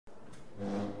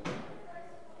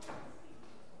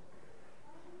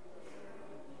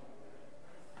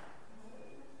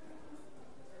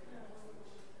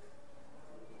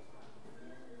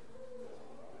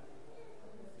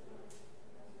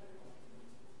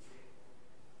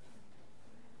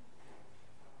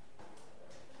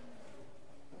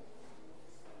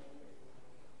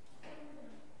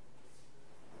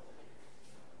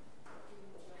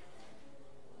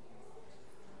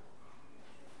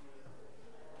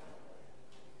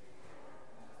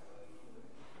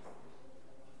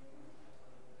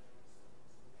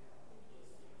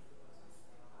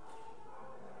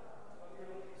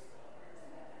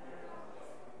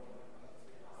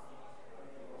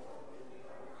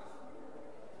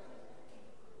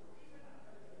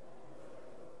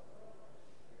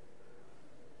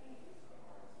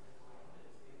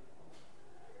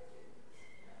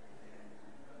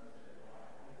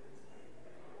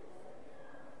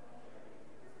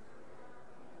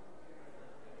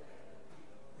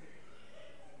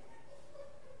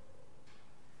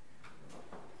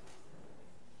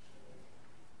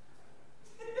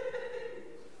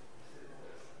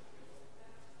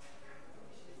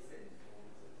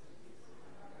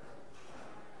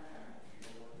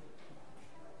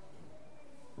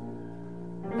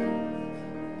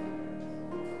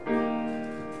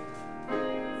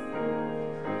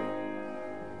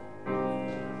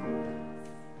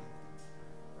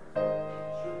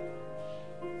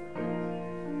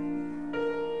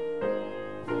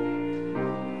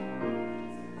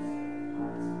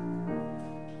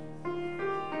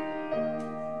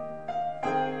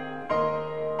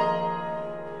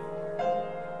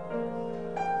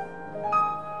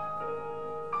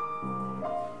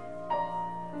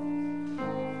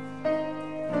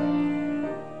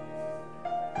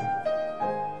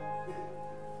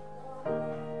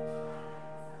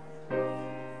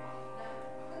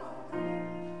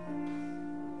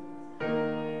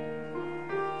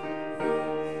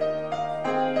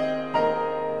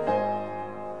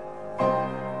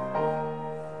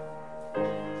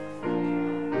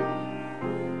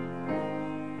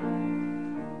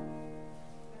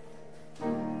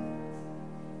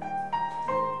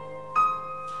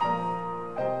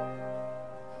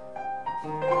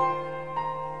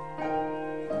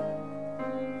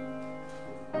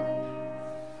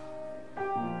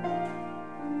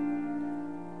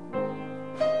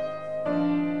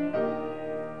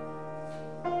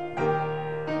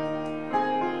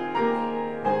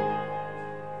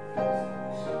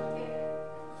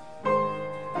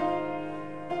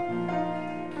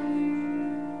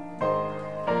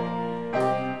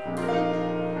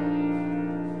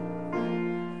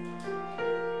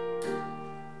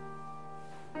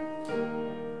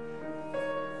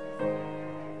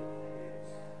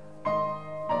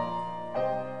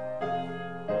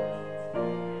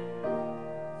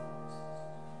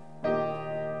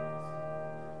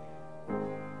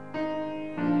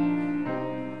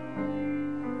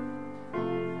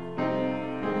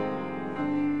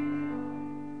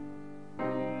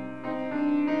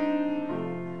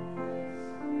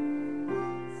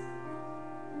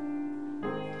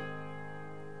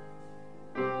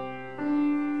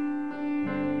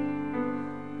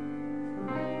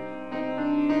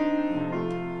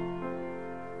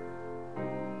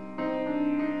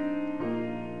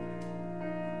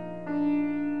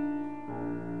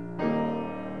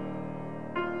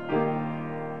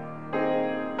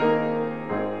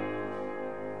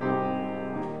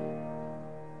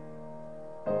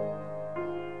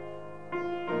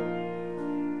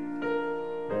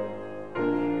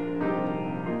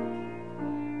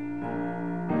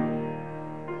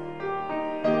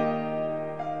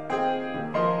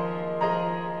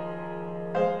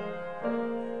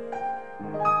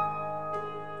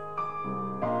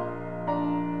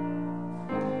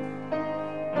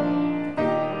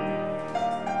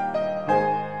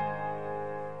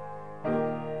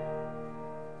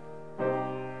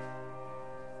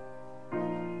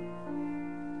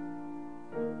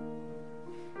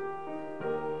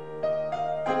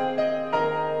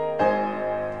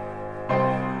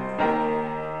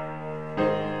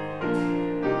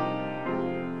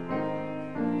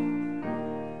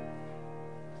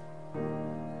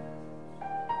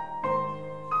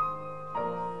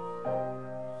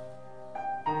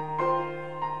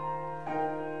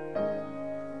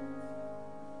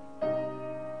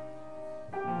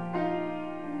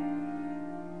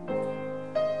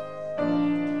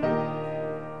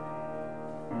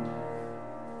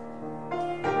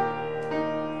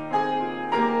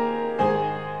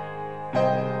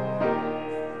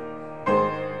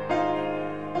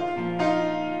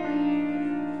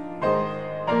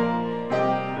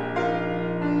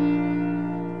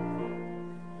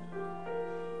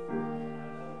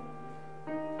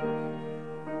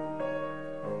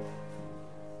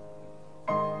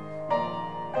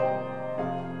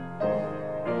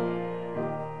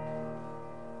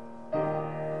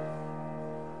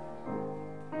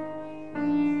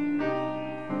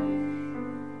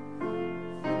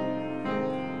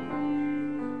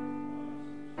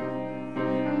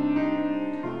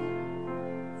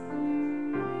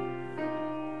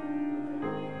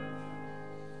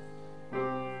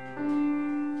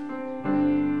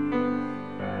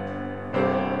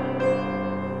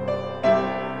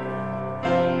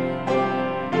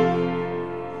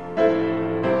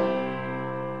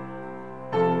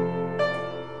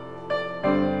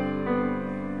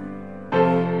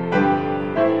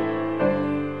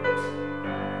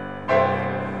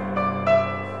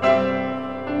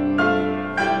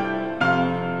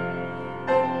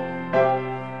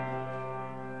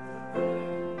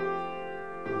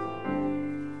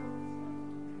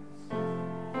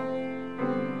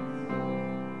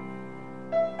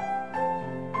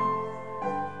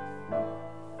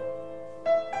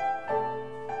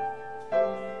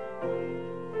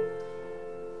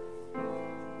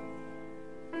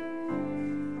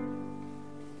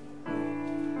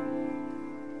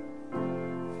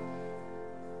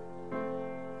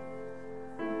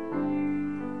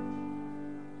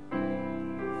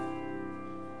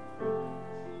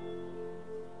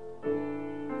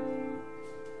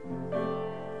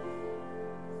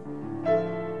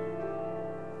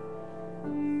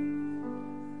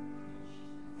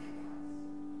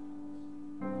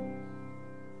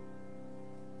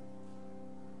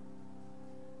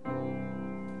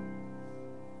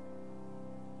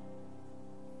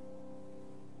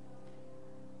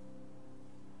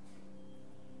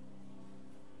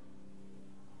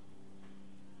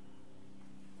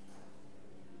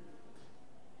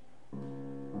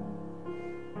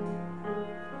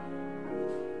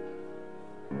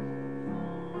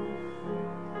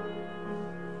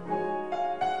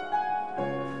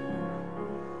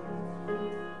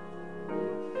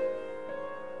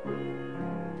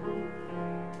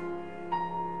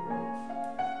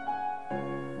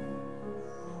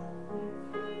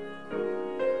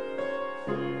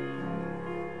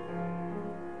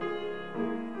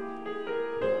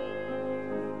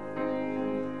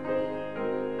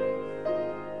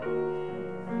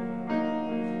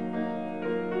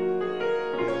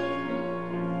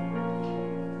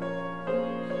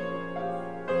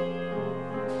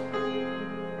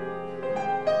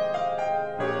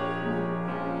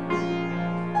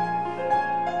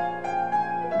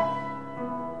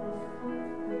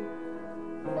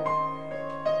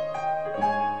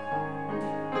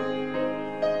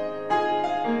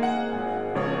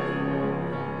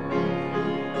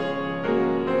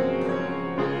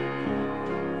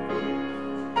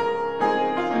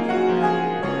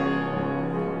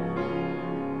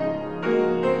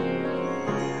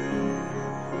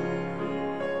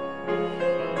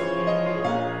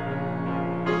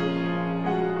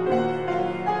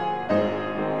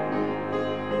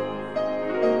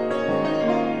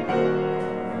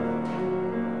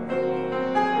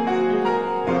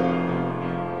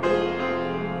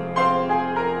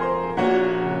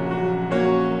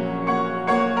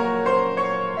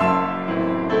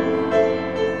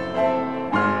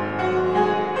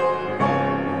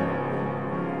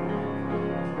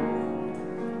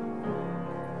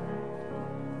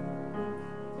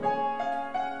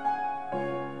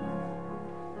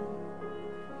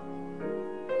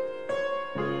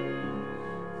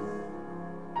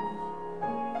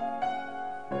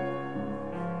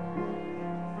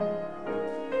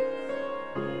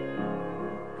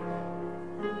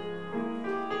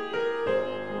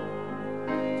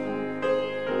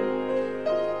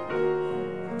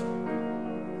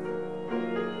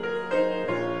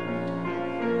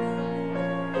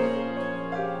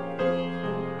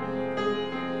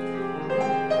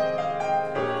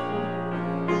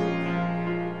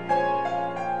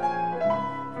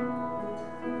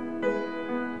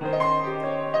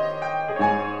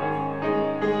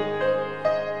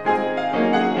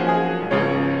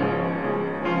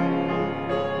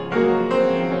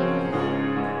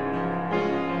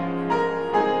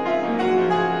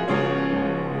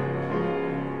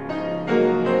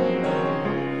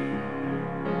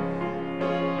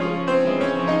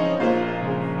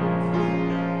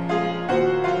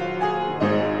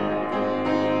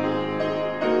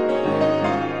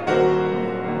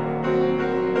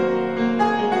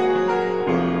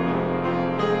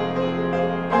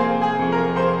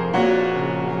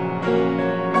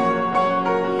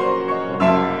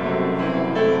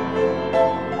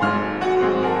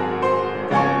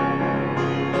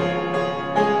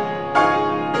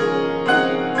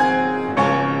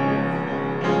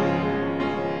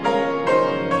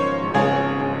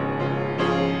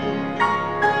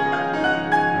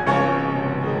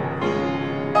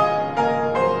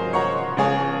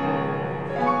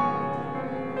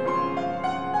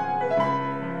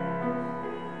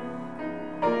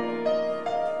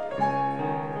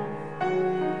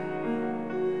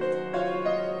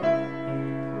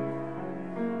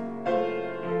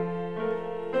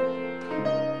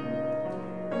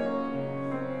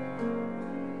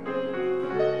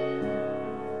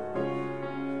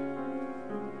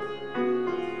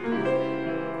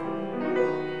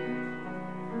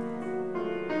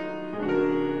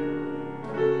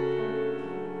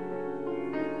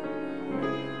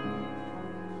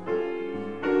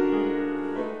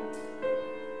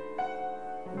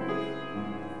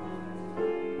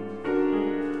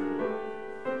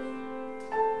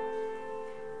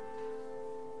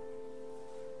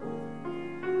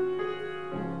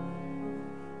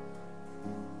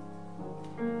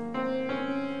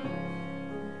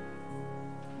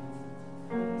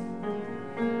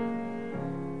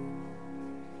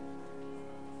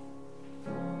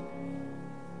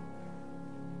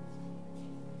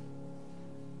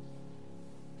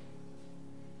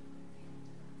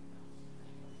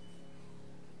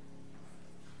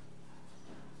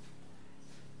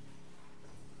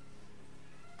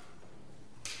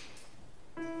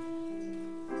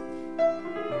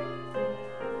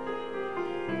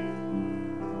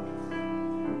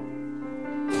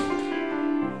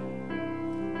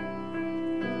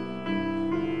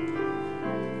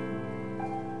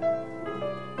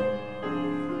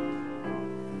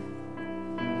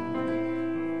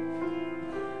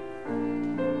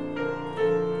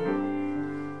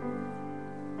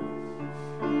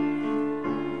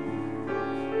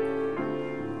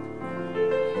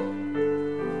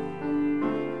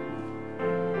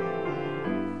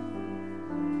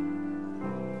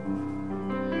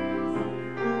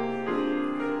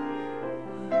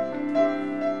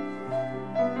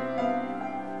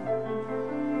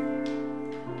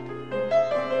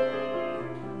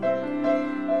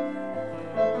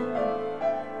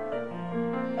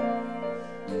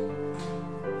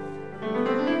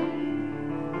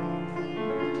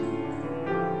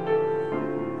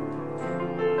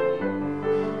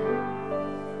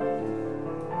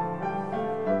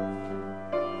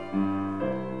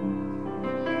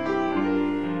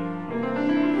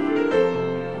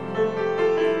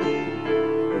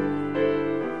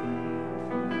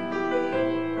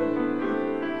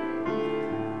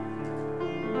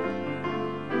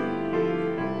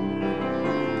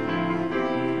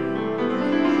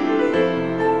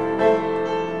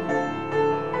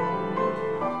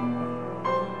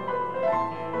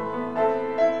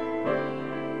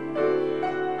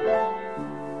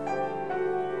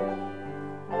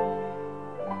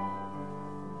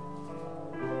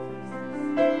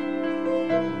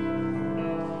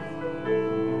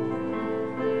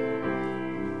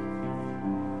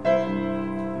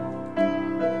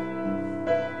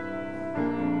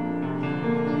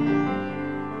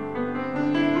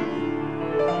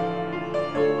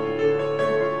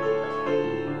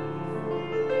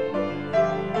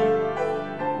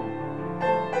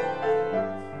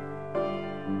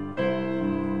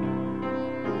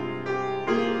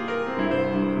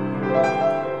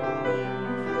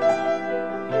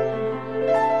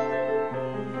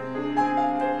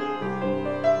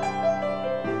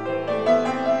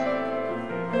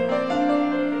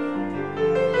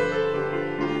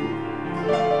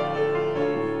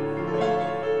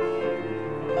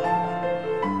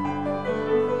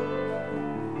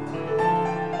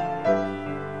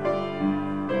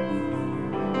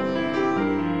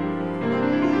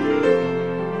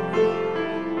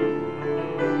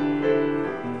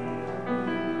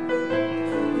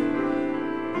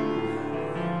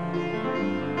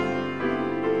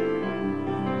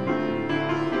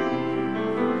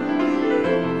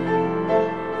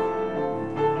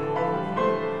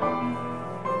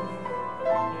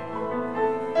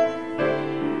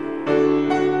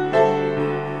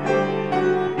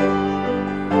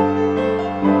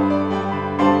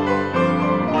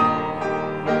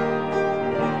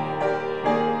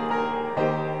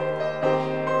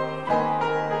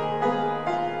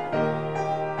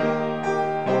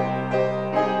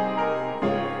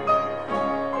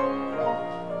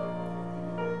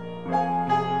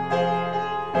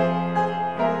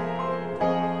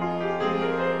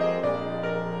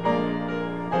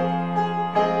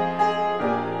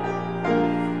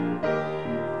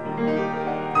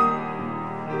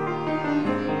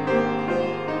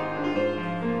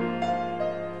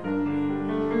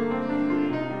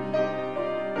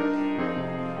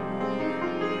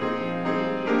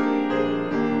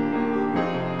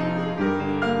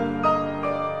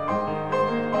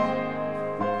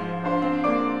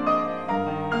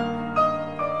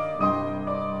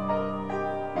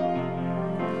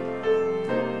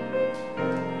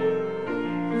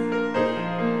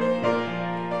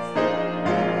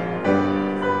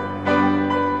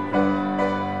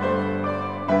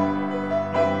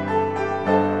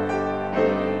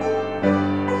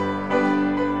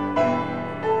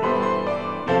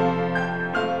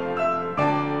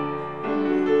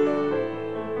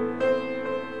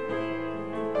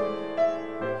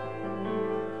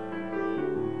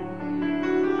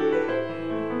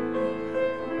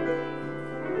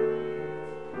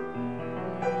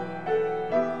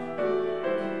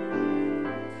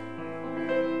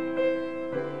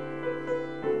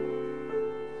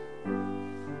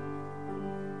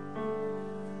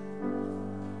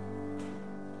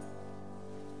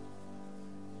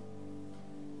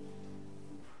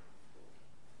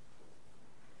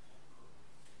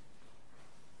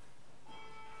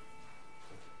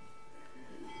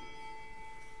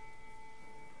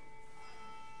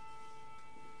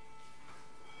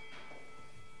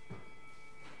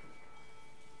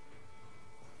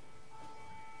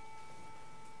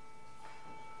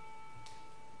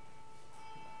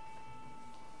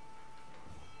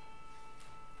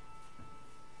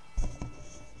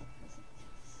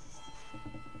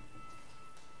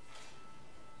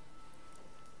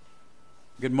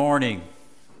Good morning.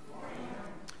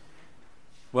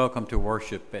 Welcome to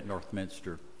worship at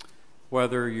Northminster.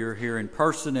 Whether you're here in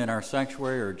person in our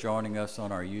sanctuary or joining us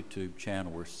on our YouTube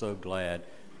channel, we're so glad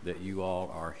that you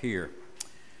all are here.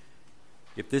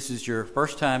 If this is your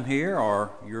first time here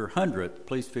or your 100th,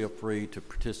 please feel free to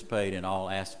participate in all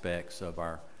aspects of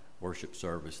our worship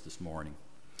service this morning.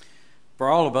 For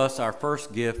all of us, our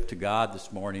first gift to God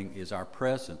this morning is our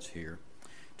presence here.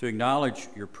 To acknowledge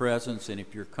your presence, and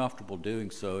if you're comfortable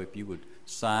doing so, if you would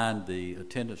sign the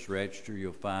attendance register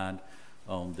you'll find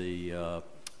on the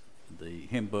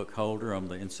hymn book holder on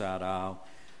the inside aisle,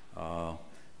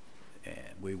 and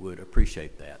we would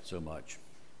appreciate that so much.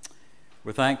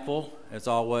 We're thankful, as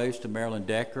always, to Marilyn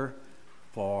Decker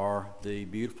for the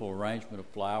beautiful arrangement of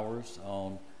flowers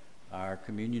on our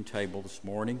communion table this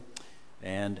morning.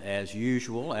 And as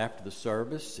usual, after the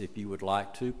service, if you would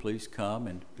like to, please come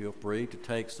and feel free to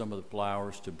take some of the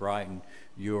flowers to brighten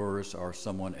yours or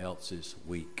someone else's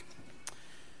week.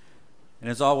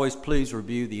 And as always, please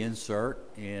review the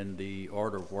insert in the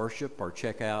order of worship or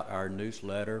check out our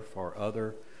newsletter for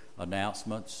other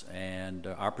announcements and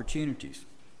opportunities.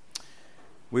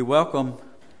 We welcome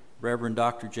Reverend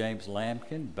Dr. James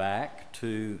Lamkin back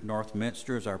to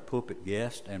Northminster as our pulpit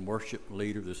guest and worship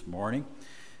leader this morning.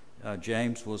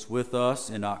 James was with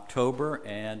us in October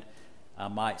and I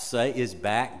might say is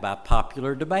back by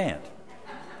popular demand.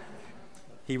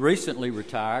 He recently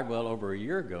retired, well over a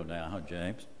year ago now, huh,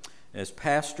 James, as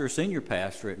senior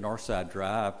pastor at Northside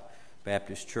Drive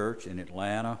Baptist Church in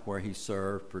Atlanta, where he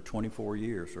served for 24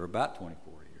 years, or about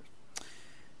 24 years.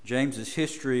 James's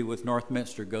history with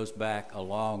Northminster goes back a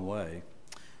long way,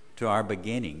 to our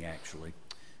beginning, actually.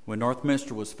 When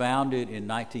Northminster was founded in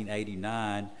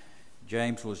 1989,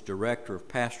 James was director of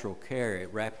pastoral care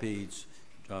at Rapides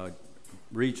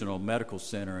Regional Medical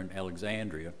Center in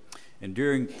Alexandria. And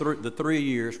during the 3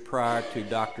 years prior to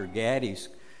Dr. Gaddy's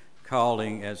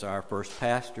calling as our first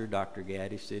pastor, Dr.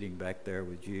 Gaddy sitting back there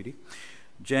with Judy,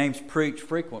 James preached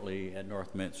frequently at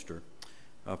Northminster.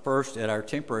 First at our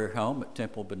temporary home at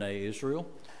Temple B'nai Israel,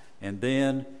 and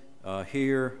then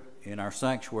here in our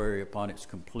sanctuary upon its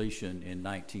completion in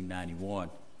 1991.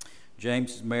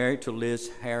 James is married to Liz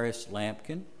Harris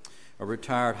Lamkin, a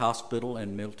retired hospital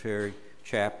and military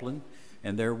chaplain,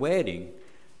 and their wedding,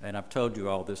 and I've told you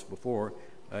all this before,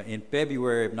 in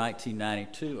February of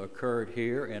 1992 occurred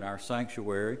here in our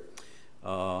sanctuary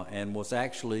and was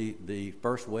actually the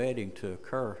first wedding to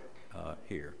occur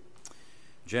here.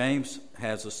 James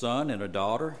has a son and a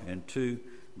daughter and 2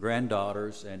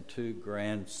 granddaughters and 2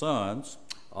 grandsons,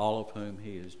 all of whom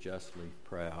he is justly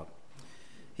proud.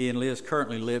 He and Liz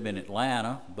currently live in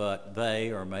Atlanta, but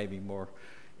they, or maybe more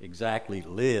exactly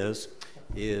Liz,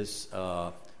 is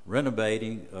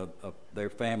renovating their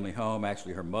family home,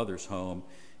 actually her mother's home,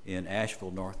 in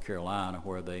Asheville, North Carolina,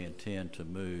 where they intend to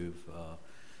move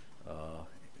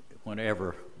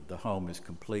whenever the home is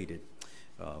completed.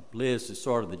 Liz is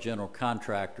sort of the general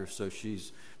contractor, so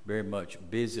she's very much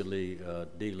busily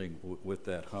dealing with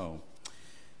that home.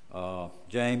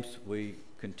 James, we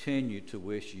continue to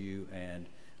wish you and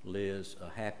Liz a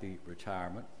happy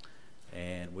retirement,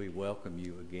 and we welcome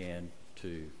you again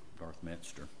to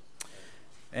Northminster.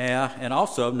 And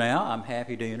also now I'm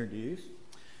happy to introduce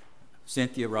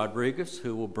Cynthia Rodriguez,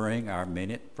 who will bring our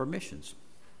Minute for Missions.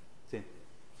 Cynthia.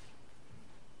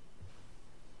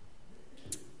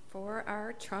 For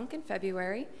our trunk in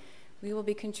February, we will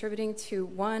be contributing to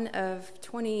one of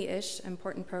 20-ish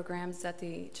important programs that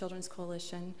the Children's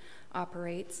Coalition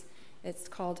operates. It's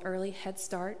called Early Head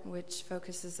Start, which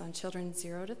focuses on children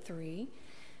 0 to 3.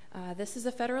 This is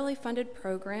a federally funded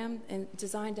program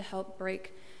designed to help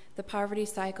break the poverty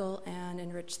cycle and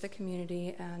enrich the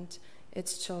community and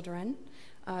its children.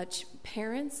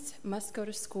 Parents must go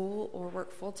to school or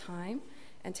work full-time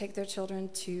and take their children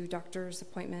to doctor's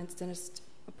appointments, dentist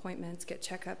appointments, get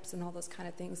checkups, and all those kind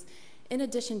of things, in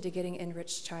addition to getting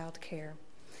enriched child care.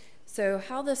 So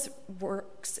how this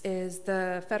works is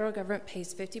the federal government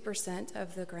pays 50%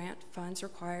 of the grant funds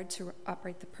required to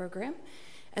operate the program,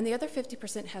 and the other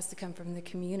 50% has to come from the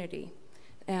community.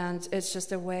 And it's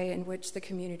just a way in which the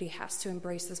community has to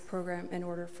embrace this program in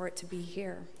order for it to be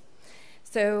here.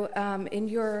 So in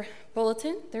your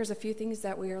bulletin, there's a few things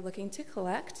that we are looking to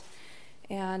collect,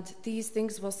 and these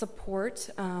things will support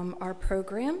our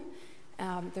program.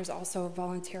 There's also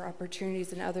volunteer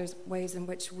opportunities and other ways in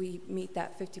which we meet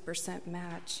that 50%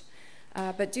 match.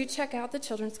 But do check out the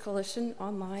Children's Coalition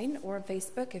online or on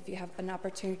Facebook if you have an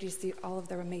opportunity to see all of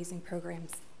their amazing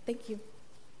programs. Thank you.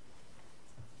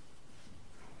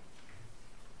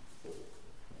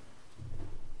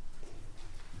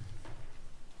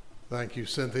 Thank you,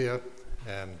 Cynthia,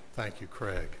 and thank you,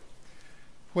 Craig.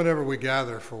 Whenever we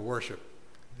gather for worship,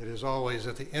 it is always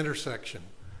at the intersection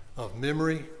of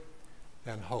memory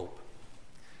and hope.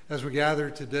 As we gather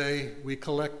today, we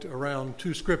collect around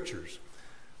two scriptures.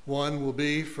 One will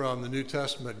be from the New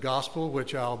Testament Gospel,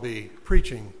 which I'll be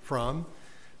preaching from.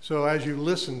 So as you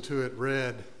listen to it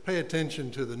read, pay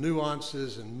attention to the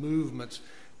nuances and movements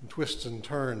and twists and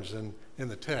turns in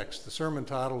the text. The sermon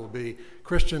title will be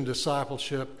Christian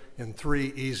Discipleship in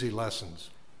 3 Easy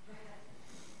Lessons.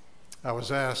 I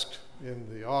was asked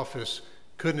in the office,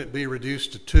 couldn't it be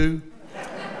reduced to 2?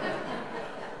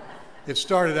 It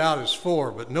started out as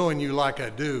 4, but knowing you like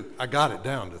I do, I got it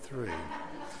down to 3.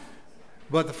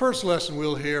 But the first lesson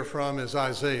we'll hear from is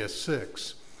Isaiah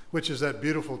 6, which is that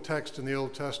beautiful text in the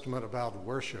Old Testament about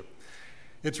worship.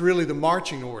 It's really the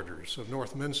marching orders of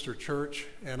Northminster Church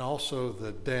and also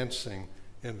the dancing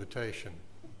invitation.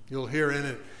 You'll hear in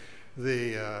it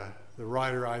the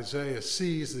writer Isaiah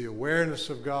sees the awareness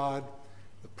of God,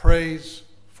 the praise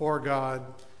for God,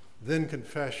 then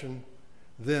confession,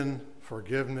 then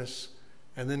forgiveness,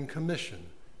 and then commission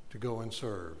to go and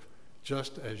serve,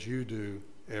 just as you do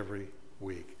every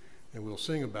week. And we'll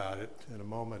sing about it in a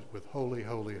moment with Holy,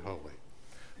 Holy, Holy.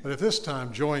 But at this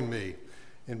time, join me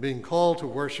in being called to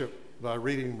worship by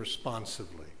reading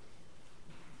responsively.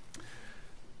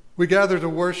 We gather to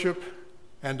worship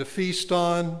and to feast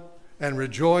on and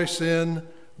rejoice in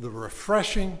the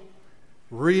refreshing,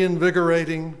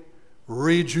 reinvigorating,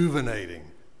 rejuvenating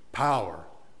power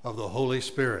of the Holy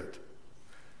Spirit.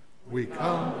 We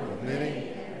come with many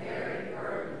and varied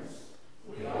burdens.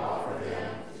 We offer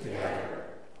them together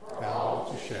for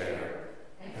all to share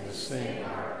and to sing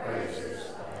our praises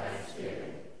of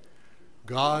thanksgiving.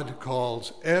 God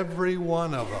calls every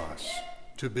one of us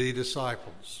to be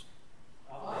disciples.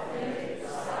 Authentic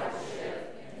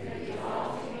discipleship can be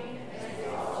daunting and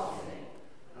exhausting,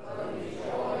 but we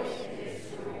rejoice in its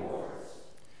rewards.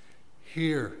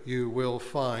 Here you will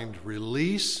find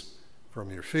release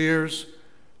from your fears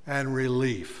and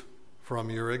relief from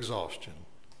your exhaustion.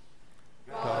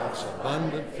 God's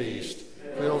abundant feast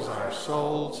fills our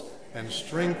souls and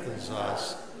strengthens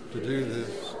us to do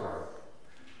this work.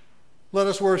 Let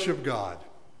us worship God,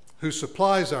 who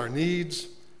supplies our needs,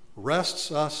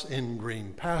 rests us in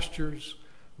green pastures,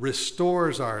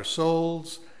 restores our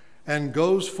souls, and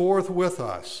goes forth with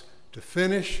us to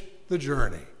finish the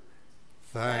journey.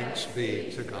 Thanks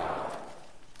be to God.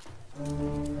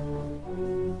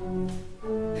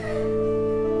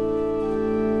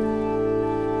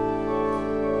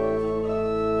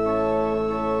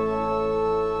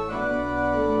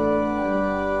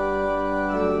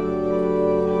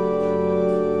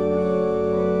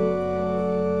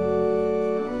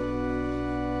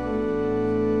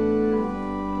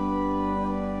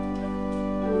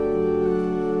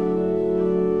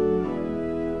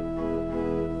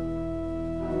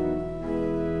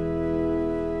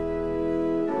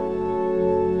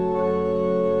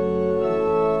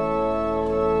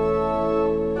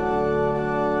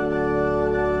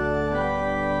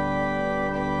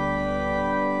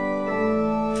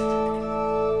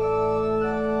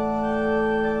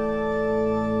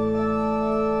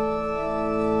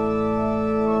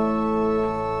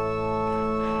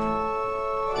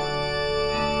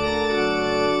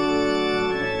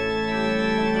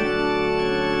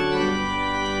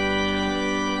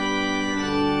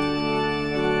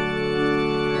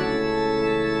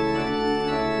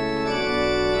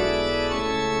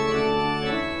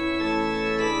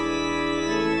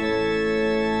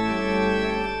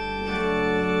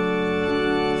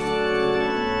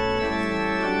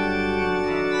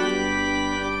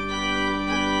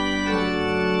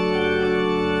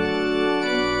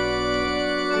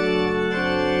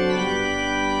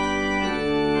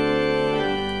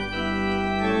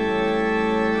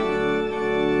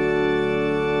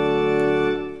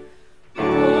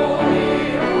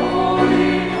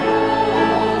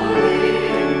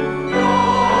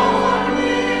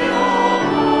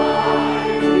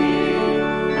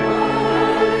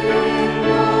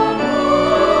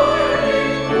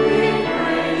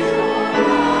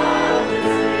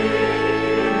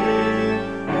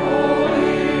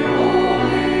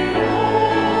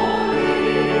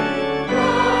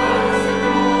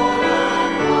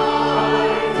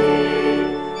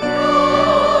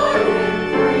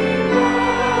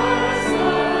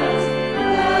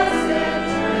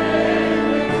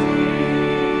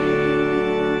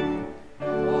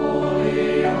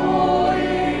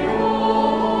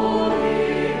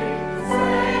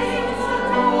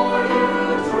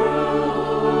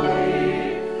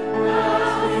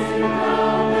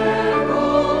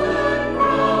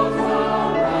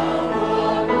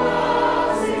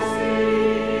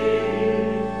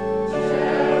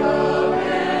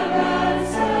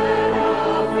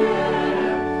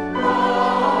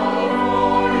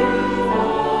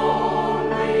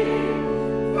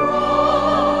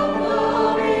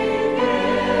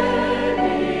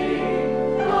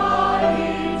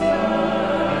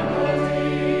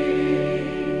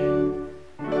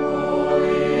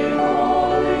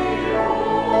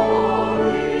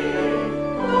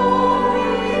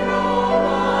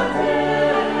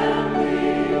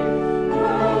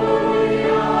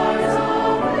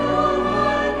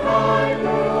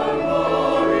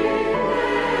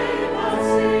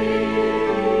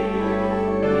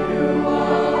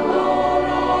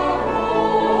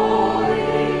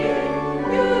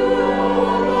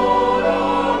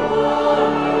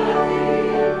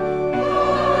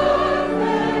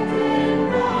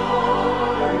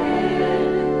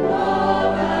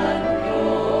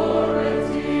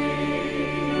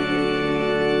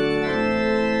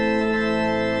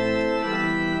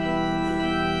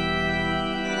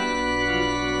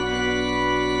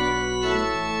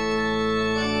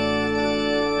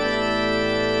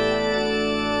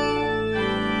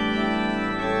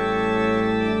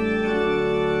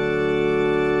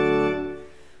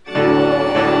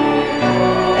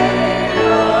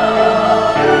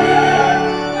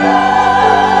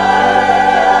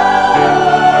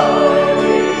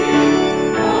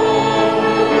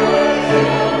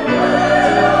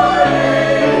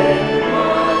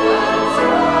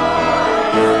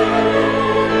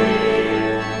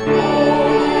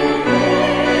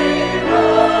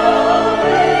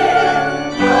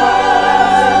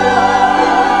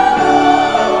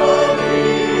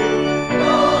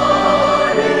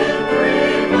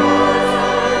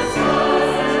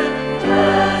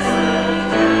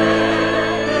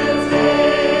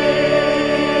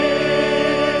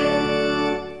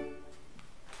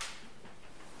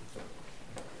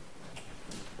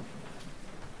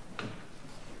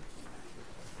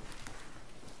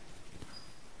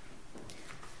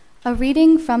 A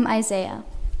reading from Isaiah.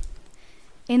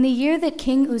 In the year that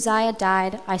King Uzziah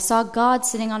died, I saw God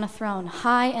sitting on a throne,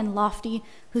 high and lofty,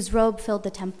 whose robe filled the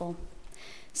temple.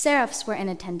 Seraphs were in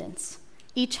attendance.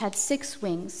 Each had 6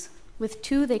 wings. With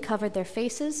 2 they covered their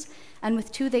faces, and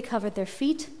with 2 they covered their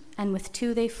feet, and with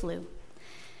 2 they flew.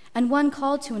 And one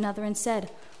called to another and said,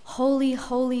 Holy,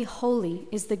 holy, holy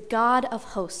is the God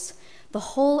of hosts. The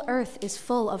whole earth is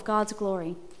full of God's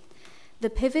glory. The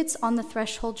pivots on the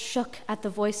threshold shook at the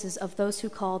voices of those who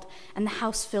called, and the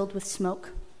house filled with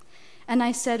smoke. And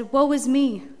I said, Woe is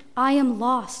me! I am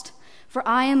lost, for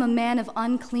I am a man of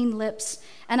unclean lips,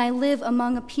 and I live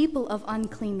among a people of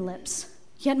unclean lips.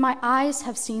 Yet my eyes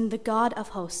have seen the God of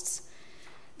hosts.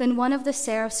 Then one of the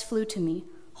seraphs flew to me,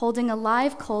 holding a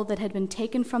live coal that had been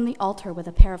taken from the altar with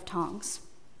a pair of tongs.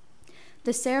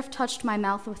 The seraph touched my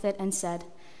mouth with it and said,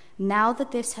 Now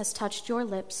that this has touched your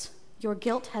lips, your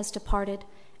guilt has departed,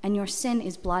 and your sin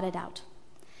is blotted out.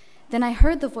 Then I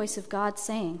heard the voice of God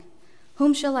saying,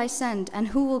 Whom shall I send, and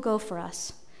who will go for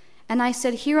us? And I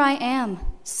said, Here I am,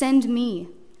 send me.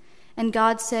 And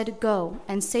God said, Go,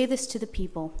 and say this to the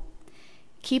people.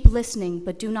 Keep listening,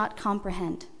 but do not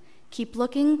comprehend. Keep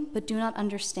looking, but do not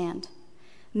understand.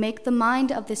 Make the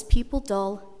mind of this people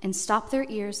dull, and stop their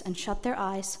ears and shut their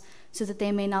eyes, so that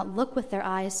they may not look with their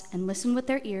eyes and listen with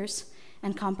their ears,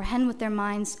 and comprehend with their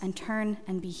minds, and turn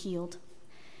and be healed.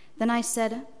 Then I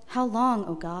said, How long,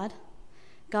 O God?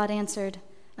 God answered,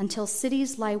 Until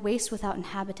cities lie waste without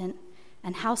inhabitant,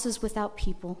 and houses without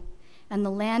people, and the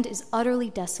land is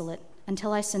utterly desolate,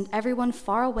 until I send everyone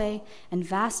far away, and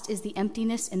vast is the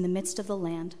emptiness in the midst of the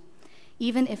land.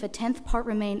 Even if a 10th part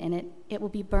remain in it, it will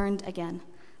be burned again,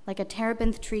 like a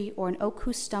terebinth tree or an oak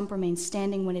whose stump remains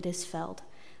standing when it is felled.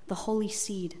 The holy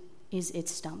seed is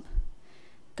its stump.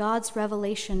 God's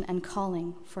revelation and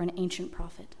calling for an ancient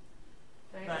prophet.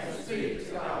 Thanks be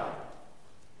to God.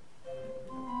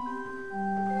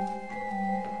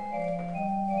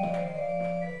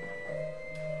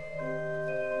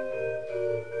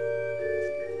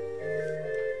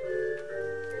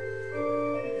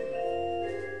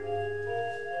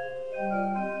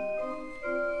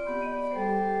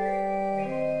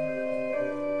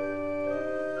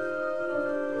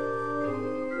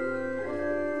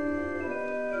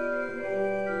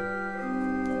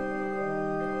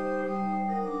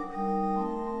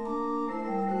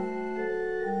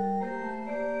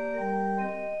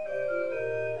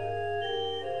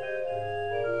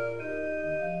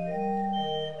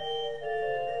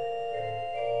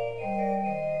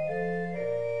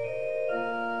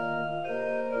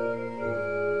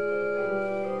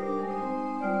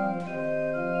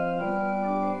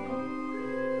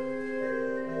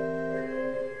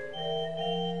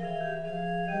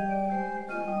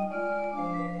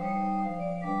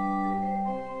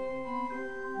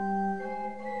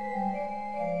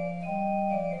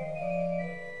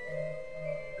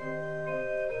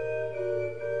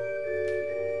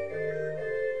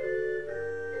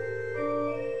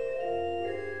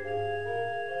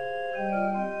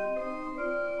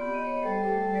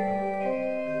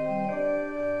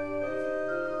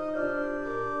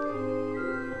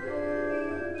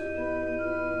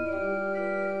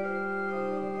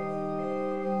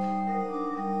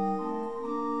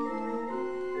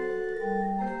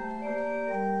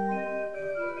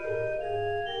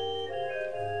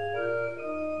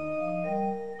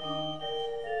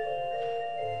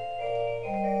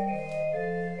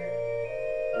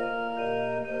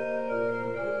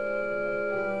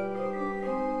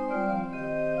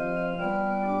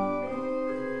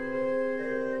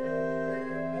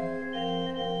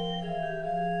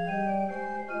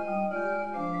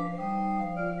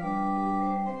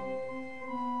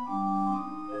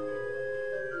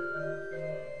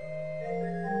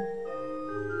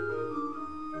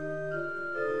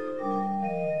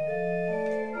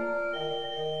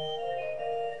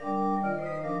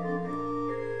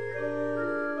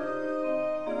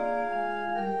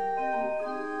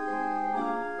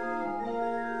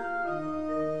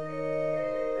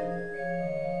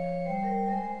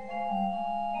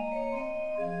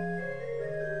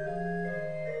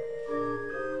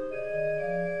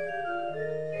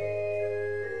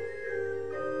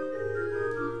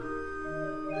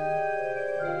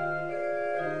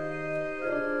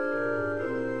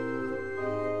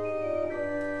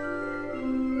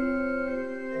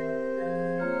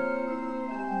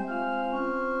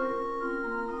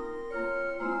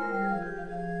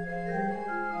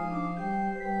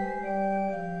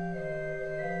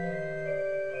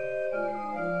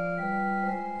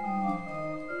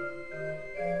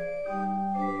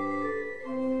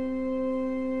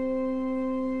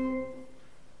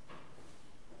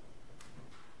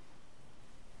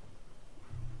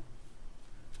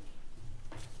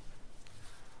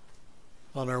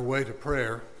 On our way to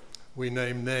prayer, we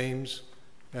name names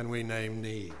and we name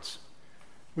needs.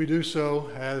 We do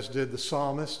so as did the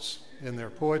psalmists in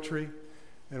their poetry,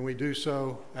 and we do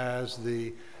so as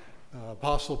the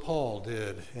Apostle Paul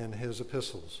did in his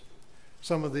epistles.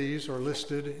 Some of these are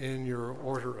listed in your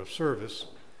order of service.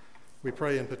 We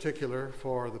pray in particular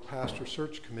for the Pastor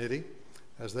Search Committee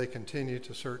as they continue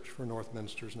to search for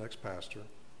Northminster's next pastor.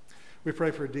 We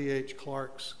pray for D.H.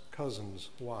 Clark's cousin's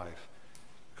wife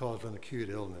because of an acute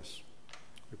illness.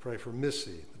 We pray for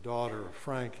Missy, the daughter of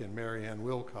Frank and Mary Ann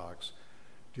Wilcox,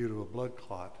 due to a blood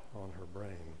clot on her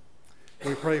brain.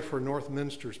 We pray for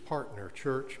Northminster's partner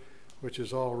church, which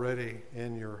is already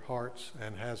in your hearts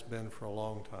and has been for a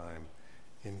long time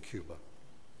in Cuba.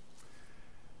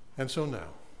 And so now,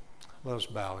 let us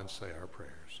bow and say our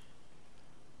prayers.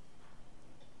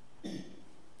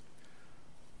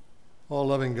 Oh,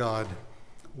 loving God,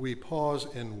 we pause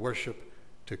in worship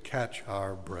to catch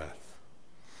our breath.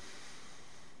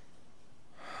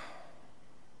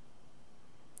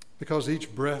 Because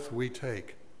each breath we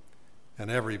take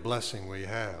and every blessing we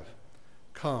have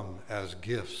come as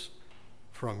gifts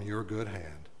from your good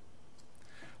hand.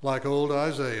 Like old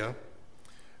Isaiah,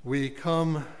 we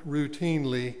come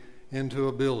routinely into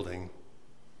a building,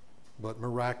 but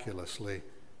miraculously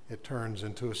it turns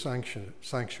into a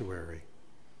sanctuary.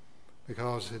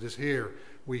 Because it is here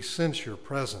we sense your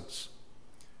presence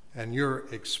and your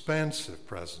expansive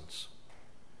presence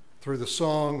through the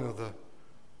song of the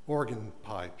organ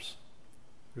pipes,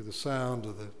 through the sound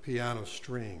of the piano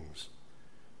strings,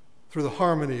 through the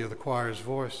harmony of the choir's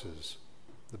voices,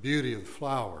 the beauty of the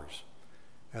flowers,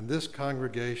 and this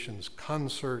congregation's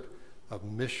concert of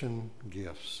mission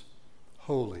gifts.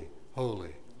 Holy,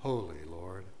 holy, holy,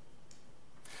 Lord.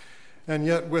 And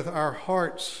yet with our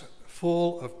hearts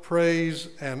full of praise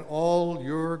and all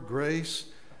your grace,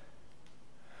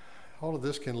 all of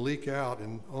this can leak out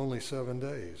in only 7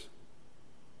 days.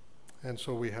 And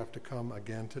so we have to come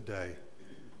again today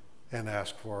and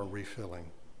ask for a refilling.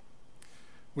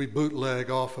 We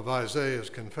bootleg off of Isaiah's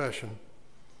confession.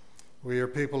 We are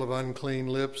people of unclean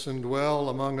lips and dwell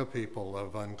among a people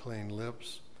of unclean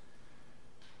lips,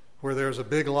 where there's a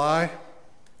big lie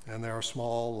and there are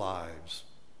small lives.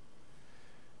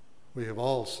 We have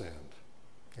all sinned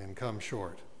and come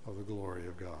short of the glory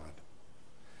of God.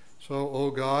 So, O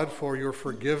God, for your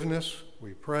forgiveness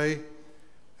we pray,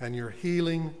 and your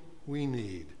healing we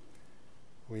need.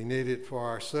 We need it for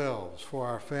ourselves, for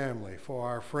our family, for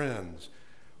our friends,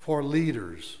 for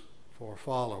leaders, for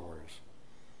followers.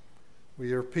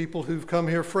 We are people who've come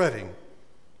here fretting,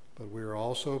 but we are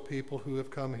also people who have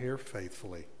come here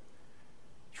faithfully.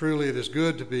 Truly, it is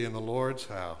good to be in the Lord's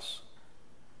house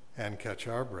and catch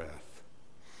our breath.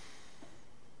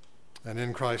 And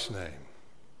in Christ's name,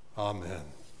 amen.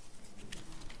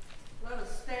 Let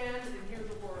us stand and hear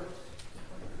the words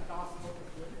of the Gospel of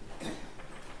Luke.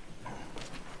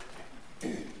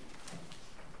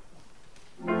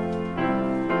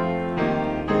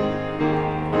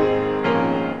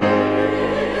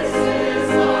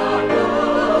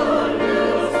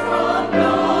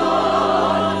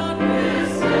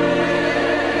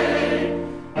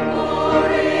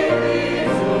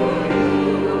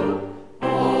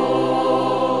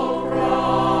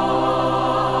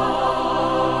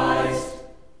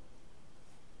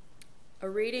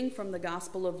 From the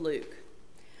Gospel of Luke.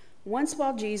 Once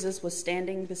while Jesus was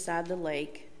standing beside the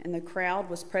lake, and the crowd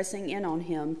was pressing in on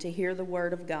him to hear the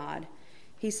word of God,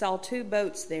 he saw 2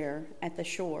 boats there at the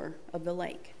shore of the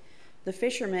lake. The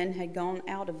fishermen had gone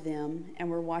out of them and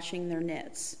were washing their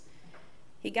nets.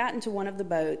 He got into one of the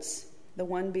boats, the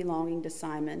one belonging to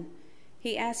Simon.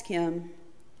 He asked him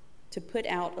to put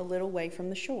out a little way from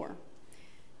the shore.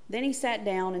 Then he sat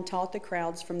down and taught the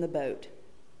crowds from the boat.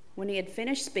 When he had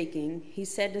finished speaking, he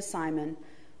said to Simon,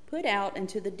 "Put out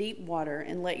into the deep water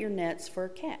and let your nets for a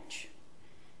catch."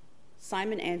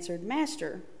 Simon answered,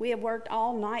 "Master, we have worked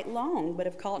all night long, but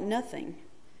have caught nothing.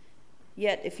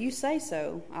 Yet if you say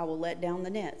so, I will let down the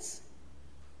nets."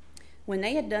 When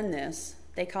they had done this,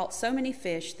 they caught so many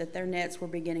fish that their nets were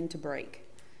beginning to break.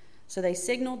 So they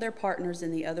signaled their partners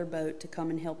in the other boat to come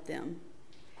and help them.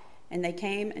 And they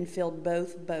came and filled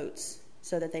both boats,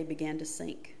 so that they began to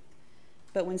sink.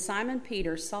 But when Simon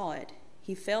Peter saw it,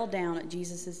 he fell down at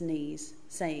Jesus' knees,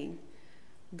 saying,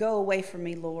 "Go away from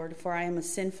me, Lord, for I am a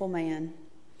sinful man."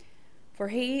 For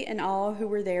he and all who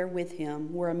were there with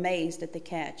him were amazed at the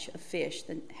catch of fish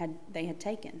that they had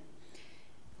taken.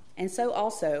 And so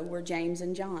also were James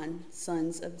and John,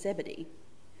 sons of Zebedee,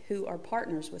 who are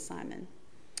partners with Simon.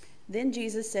 Then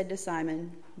Jesus said to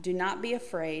Simon, "Do not be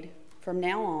afraid. From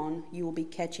now on you will be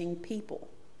catching people."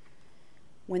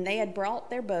 When they had brought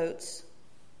their boats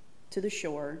to the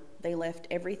shore, they left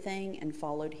everything and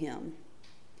followed him.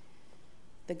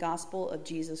 The Gospel of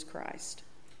Jesus Christ.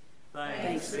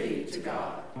 Thanks be to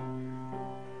God.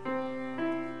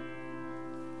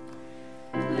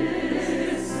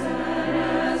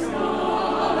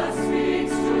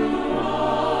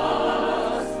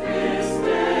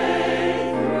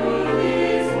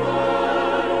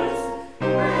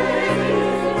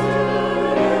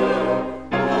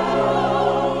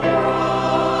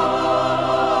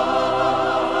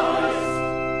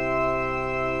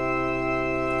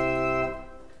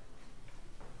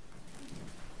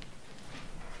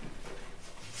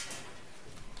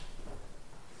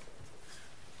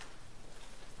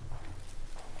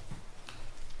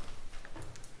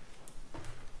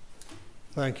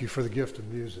 Thank you for the gift of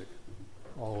music.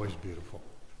 Always beautiful.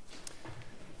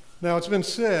 Now, it's been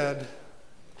said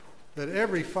that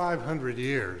every 500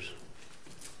 years,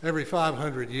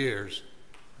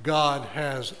 God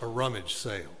has a rummage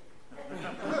sale.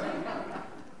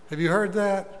 Have you heard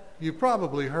that? You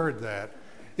probably heard that.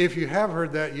 If you have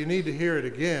heard that, you need to hear it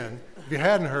again. If you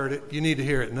hadn't heard it, you need to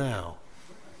hear it now.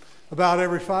 About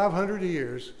every 500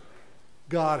 years,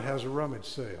 God has a rummage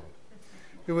sale.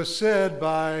 It was said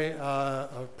by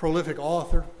a prolific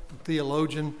author,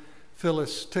 theologian,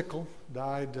 Phyllis Tickle,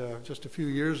 died just a few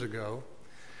years ago.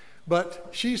 But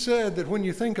she said that when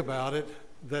you think about it,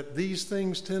 that these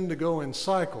things tend to go in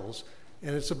cycles,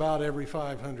 and it's about every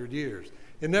 500 years.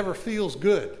 It never feels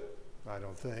good, I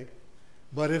don't think,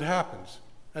 but it happens.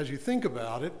 As you think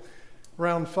about it,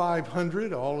 around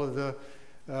 500, all of the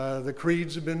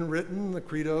creeds have been written, the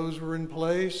credos were in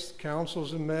place,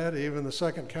 councils have met, even the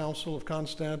Second Council of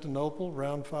Constantinople,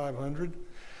 around 500.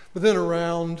 But then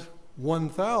around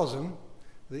 1000,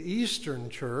 the Eastern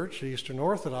Church, Eastern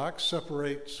Orthodox,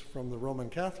 separates from the Roman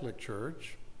Catholic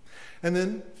Church. And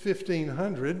then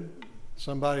 1500,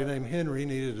 somebody named Henry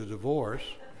needed a divorce.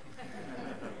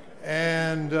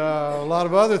 And a lot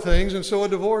of other things, and so a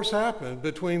divorce happened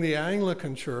between the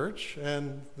Anglican Church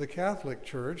and the Catholic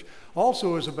Church.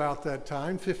 Also, it was about that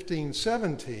time,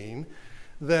 1517,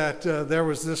 that there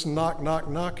was this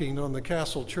knocking on the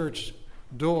Castle Church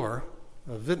door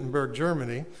of Wittenberg,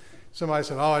 Germany. Somebody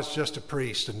said, "Oh, it's just a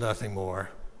priest and nothing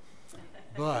more."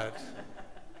 But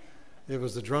it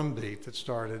was the drumbeat that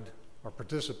started or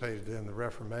participated in the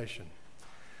Reformation.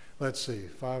 Let's see,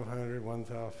 500,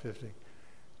 1050.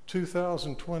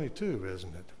 2022,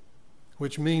 isn't it?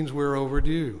 Which means we're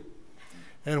overdue.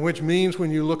 And which means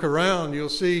when you look around, you'll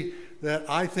see that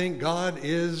I think God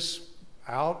is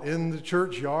out in the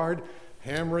churchyard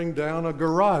hammering down a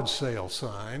garage sale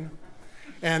sign.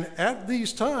 And at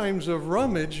these times of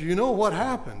rummage, you know what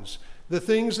happens. The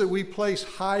things that we place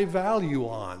high value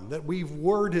on, that we've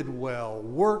worded well,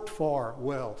 worked for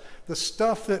well, the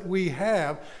stuff that we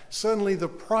have, suddenly the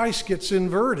price gets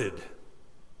inverted.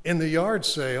 In the yard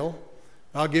sale,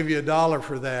 I'll give you $1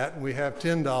 for that, and we have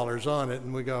 $10 on it,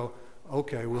 and we go,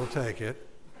 okay, we'll take it.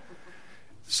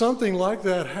 Something like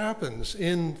that happens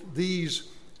in these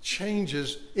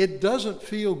changes. It doesn't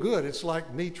feel good. It's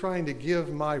like me trying to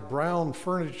give my brown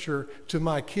furniture to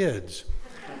my kids,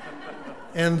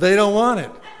 and they don't want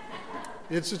it.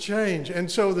 It's a change. And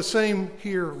so the same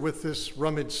here with this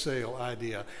rummage sale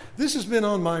idea. This has been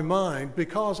on my mind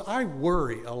because I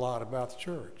worry a lot about the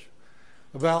church.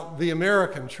 About the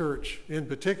American church in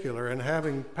particular, and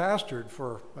having pastored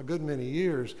for a good many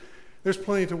years, there's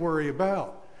plenty to worry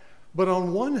about. But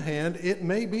on one hand, it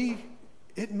may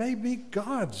be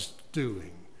God's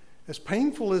doing. As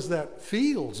painful as that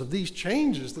feels of these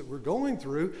changes that we're going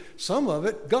through, some of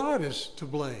it, God is to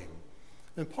blame.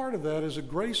 And part of that is a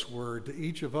grace word to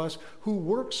each of us who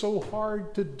work so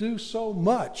hard to do so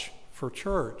much for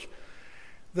church,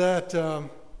 that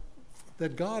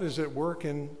God is at work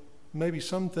in maybe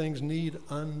some things need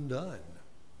undone.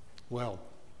 Well,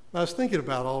 I was thinking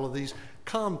about all of these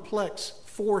complex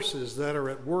forces that are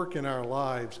at work in our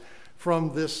lives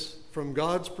from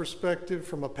God's perspective,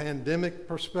 from a pandemic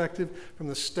perspective, from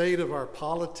the state of our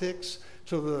politics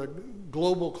to the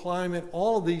global climate.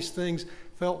 All of these things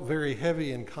felt very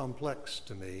heavy and complex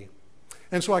to me.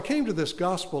 And so I came to this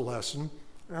gospel lesson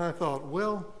and I thought,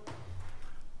 well,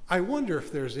 I wonder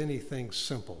if there's anything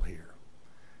simple here.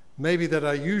 Maybe that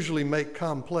I usually make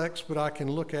complex, but I can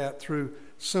look at through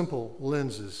simple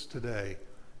lenses today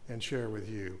and share with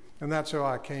you. And that's how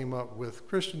I came up with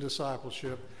Christian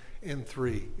discipleship in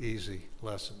 3 easy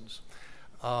lessons.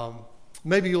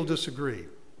 Maybe you'll disagree.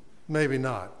 Maybe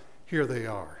not. Here they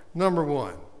are. Number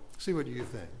 1, see what you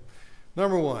think.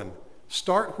 Number 1,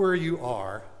 start where you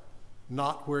are,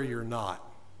 not where you're not.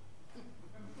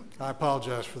 I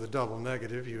apologize for the double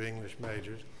negative, you English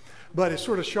majors. But it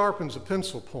sort of sharpens a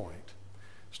pencil point.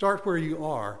 Start where you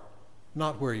are,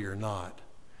 not where you're not.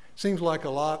 Seems like a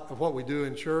lot of what we do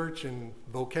in church and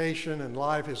vocation and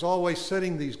life is always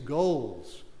setting these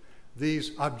goals,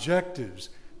 these objectives,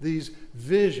 these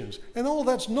visions. And all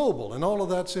that's noble and all of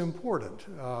that's important.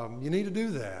 You need to do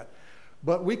that.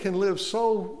 But we can live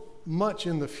so much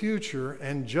in the future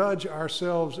and judge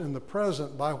ourselves in the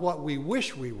present by what we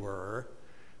wish we were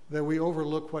that we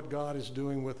overlook what God is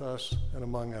doing with us and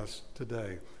among us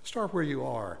today. Start where you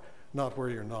are, not where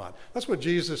you're not. That's what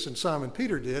Jesus and Simon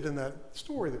Peter did in that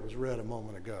story that was read a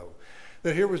moment ago.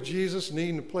 That here was Jesus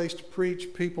needing a place to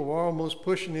preach. People were almost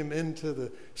pushing him into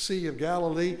the Sea of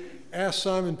Galilee. Asked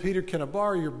Simon Peter, "Can I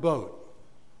borrow your boat?"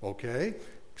 Okay.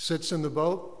 Sits in the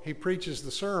boat. He preaches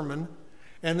the sermon.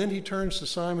 And then he turns to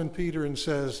Simon Peter and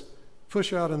says,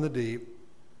 "Push out in the deep.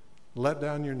 Let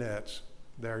down your nets.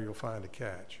 There you'll find a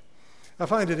catch." I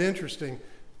find it interesting.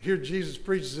 Here Jesus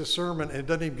preaches this sermon and it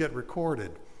doesn't even get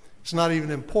recorded. It's not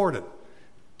even important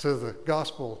to the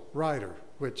gospel writer,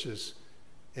 which is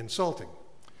insulting.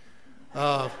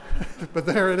 But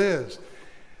there it is.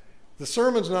 The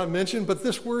sermon's not mentioned, but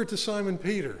this word to Simon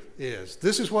Peter is,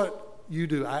 this is what you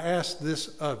do. I ask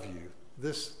this of you,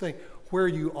 this thing, where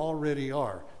you already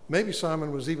are. Maybe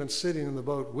Simon was even sitting in the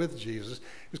boat with Jesus.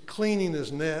 He was cleaning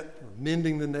his net, or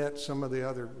mending the net, some of the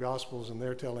other gospels, and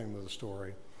they're telling the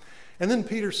story. And then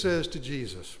Peter says to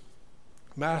Jesus,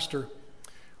 "Master,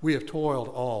 we have toiled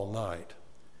all night,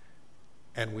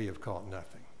 and we have caught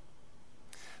nothing."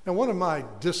 Now, one of my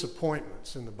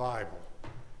disappointments in the Bible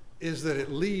is that it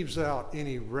leaves out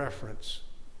any reference,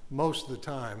 most of the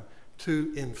time,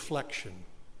 to inflection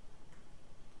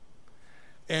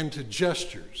and to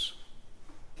gestures,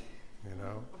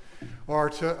 or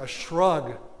to a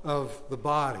shrug of the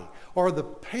body, or the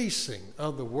pacing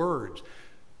of the words.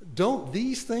 Don't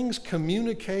these things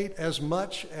communicate as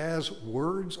much as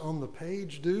words on the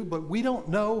page do? But we don't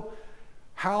know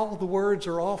how the words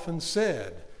are often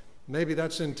said. Maybe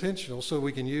that's intentional so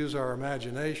we can use our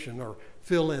imagination or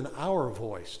fill in our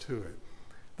voice to it.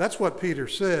 That's what Peter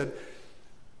said.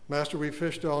 "Master, we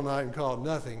fished all night and caught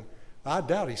nothing." I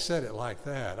doubt he said it like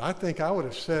that. I think I would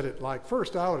have said it like,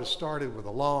 first I would have started with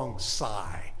a long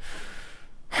sigh.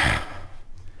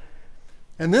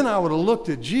 And then I would have looked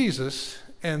at Jesus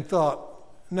and thought,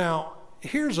 now,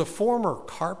 here's a former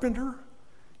carpenter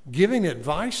giving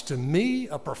advice to me,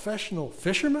 a professional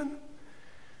fisherman.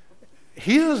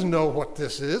 He doesn't know what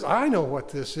this is. I know what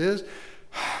this is.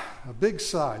 A big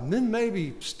sigh. And then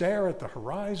maybe stare at the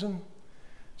horizon,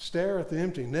 stare at the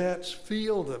empty nets,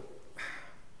 feel the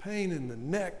pain in the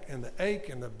neck and the ache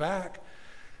in the back,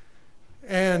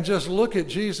 and just look at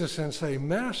Jesus and say,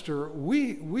 "Master,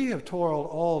 we have toiled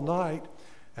all night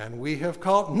and we have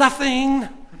caught nothing."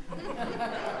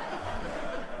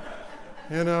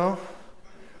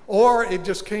 Or it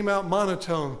just came out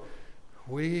monotone.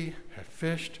 "We have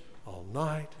fished all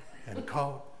night and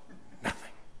caught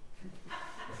nothing."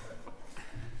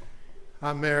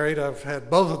 I'm married. I've had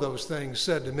both of those things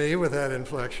said to me with that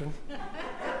inflection.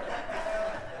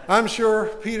 I'm sure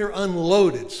Peter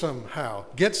unloaded somehow,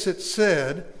 gets it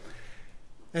said,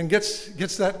 and gets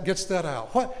that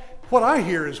out. What I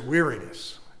hear is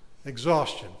weariness,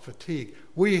 exhaustion, fatigue.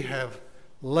 We have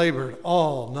labored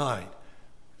all night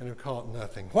and have caught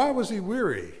nothing. Why was he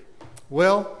weary?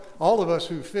 Well, all of us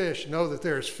who fish know that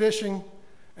there's fishing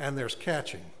and there's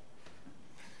catching.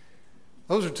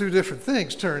 Those are two different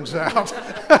things, turns out.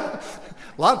 A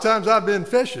lot of times I've been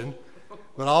fishing,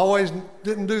 but I always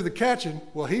didn't do the catching.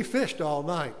 Well, he fished all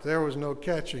night. There was no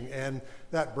catching, and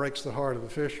that breaks the heart of the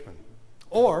fisherman.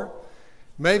 Or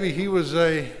maybe he was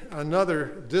another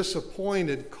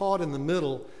disappointed, caught in the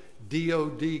middle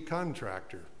DOD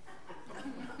contractor.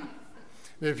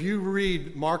 If you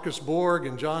read Marcus Borg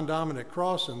and John Dominic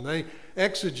Crossan, they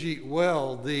exegete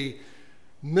well the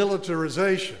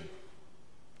militarization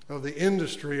of the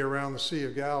industry around the Sea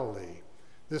of Galilee.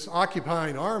 This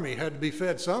occupying army had to be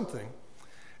fed something.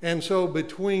 And so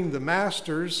between the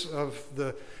masters of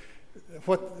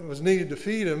what was needed to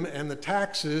feed them and the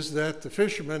taxes that the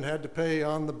fishermen had to pay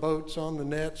on the boats, on the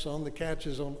nets, on the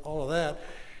catches, on all of that,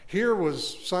 here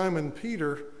was Simon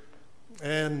Peter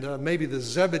and maybe the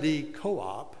Zebedee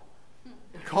co-op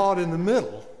caught in the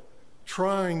middle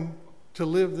trying to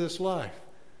live this life.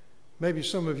 Maybe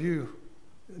some of you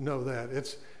know that.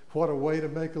 It's what a way to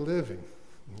make a living.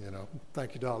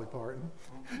 Thank you, Dolly Parton.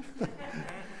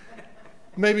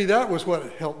 Maybe that was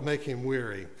what helped make him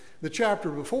weary. The chapter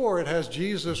before, it has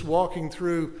Jesus walking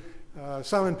through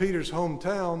Simon Peter's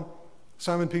hometown.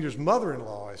 Simon Peter's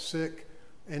mother-in-law is sick,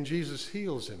 and Jesus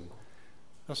heals him.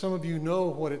 Now, some of you know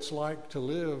what it's like to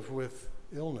live with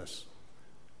illness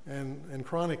and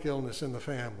chronic illness in the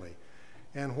family.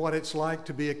 and what it's like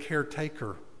to be a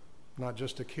caretaker, not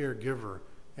just a caregiver,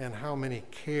 and how many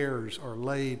cares are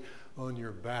laid on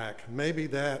your back. Maybe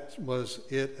that was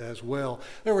it as well.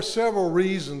 There were several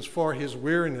reasons for his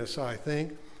weariness, I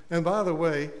think. And by the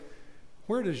way,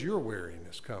 where does your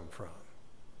weariness come from?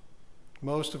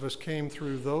 Most of us came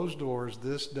through those doors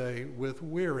this day with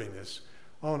weariness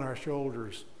on our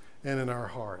shoulders and in our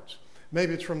hearts.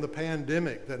 Maybe it's from the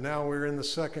pandemic that now we're in the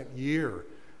second year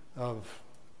of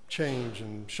change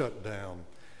and shutdown.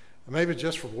 Maybe it's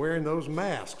just from wearing those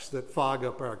masks that fog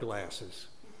up our glasses.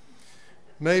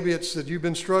 Maybe it's that you've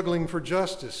been struggling for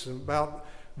justice about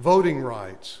voting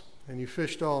rights, and you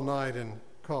fished all night and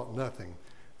caught nothing.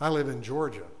 I live in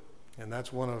Georgia, and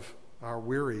that's one of our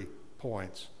weary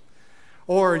points.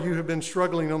 Or you have been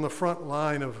struggling on the front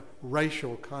line of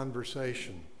racial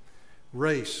conversation.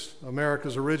 Race,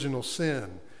 America's original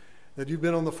sin, that you've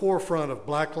been on the forefront of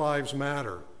Black Lives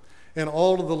Matter, and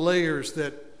all of the layers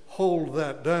that hold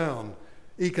that down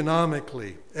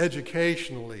economically,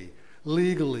 educationally,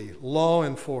 legally, law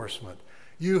enforcement.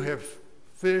 You have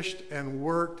fished and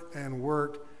worked, and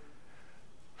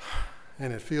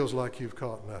it feels like you've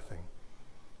caught nothing.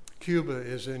 Cuba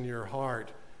is in your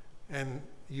heart, and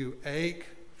you ache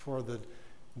for the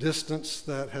distance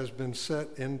that has been set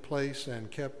in place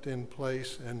and kept in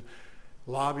place, and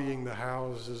lobbying the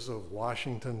houses of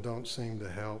Washington don't seem to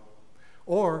help.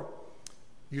 Or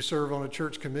you serve on a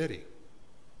church committee.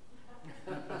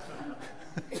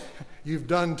 You've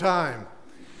done time,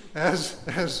 as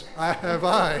have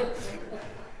I.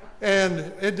 And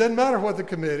it doesn't matter what the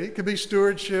committee, it could be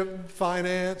stewardship,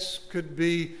 finance, could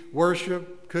be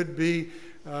worship, could be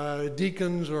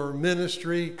deacons or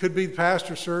ministry, could be the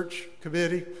pastor search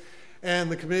committee.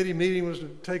 And the committee meeting was to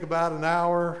take about an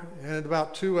hour, and in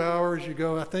about 2 hours you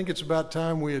go, I think it's about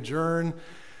time we adjourn.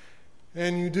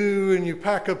 And you do, and you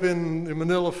pack up in the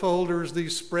manila folders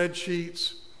these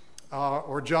spreadsheets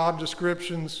or job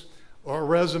descriptions or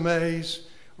resumes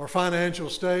or financial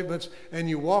statements, and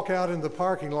you walk out in the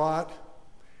parking lot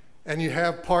and you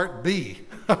have part B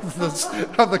of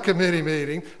the committee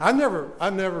meeting. I've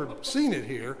never seen it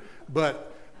here,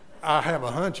 but I have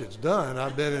a hunch it's done.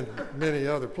 I've been in many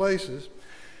other places.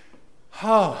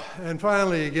 And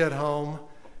finally you get home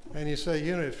and you say,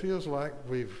 it feels like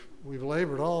we've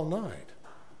labored all night.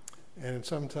 And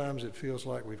sometimes it feels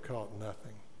like we've caught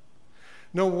nothing.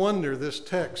 No wonder this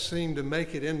text seemed to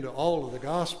make it into all of the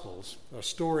Gospels, a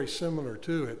story similar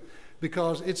to it,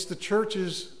 because it's the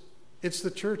church's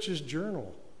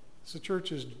journal. It's the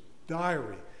church's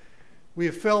diary. We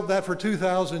have felt that for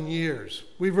 2,000 years.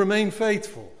 We've remained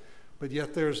faithful, but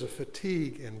yet there's a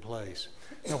fatigue in place.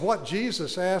 Now, what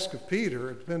Jesus asked of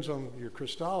Peter, it depends on your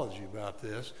Christology about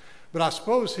this, but I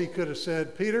suppose he could have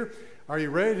said, Peter, are you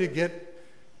ready to get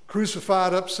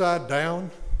crucified upside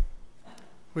down?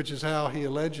 Which is how he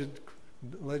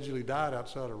allegedly died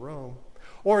outside of Rome.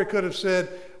 Or he could have said,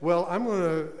 well, I'm going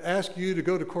to ask you to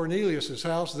go to Cornelius'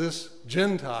 house, this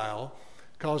Gentile,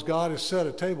 because God has set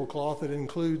a tablecloth that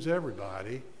includes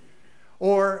everybody.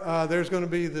 Or there's going to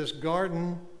be this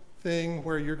garden thing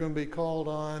where you're going to be called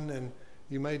on and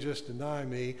you may just deny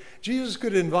me. Jesus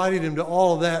could have invited him to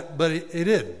all of that, but he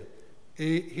didn't.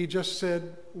 He just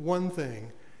said one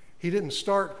thing. He didn't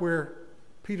start where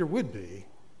Peter would be.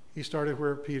 He started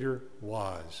where Peter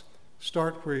was.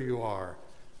 Start where you are,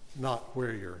 not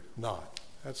where you're not.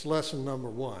 That's lesson number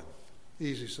 1.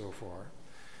 Easy so far.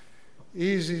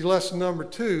 Easy lesson number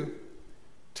 2,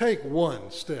 take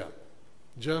one step,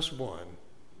 just one,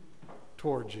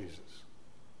 toward Jesus.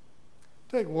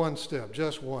 Take one step,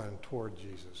 just one, toward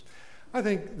Jesus. I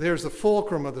think there's the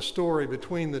fulcrum of the story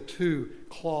between the two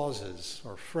clauses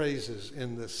or phrases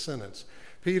in this sentence.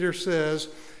 Peter says,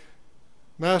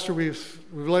 Master, we've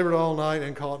labored all night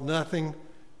and caught nothing,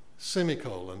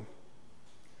 semicolon.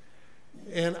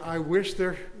 And I wish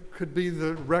there could be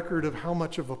the record of how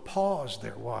much of a pause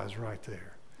there was right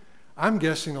there. I'm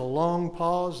guessing a long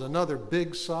pause, another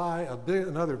big sigh,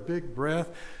 another big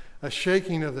breath, a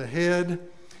shaking of the head.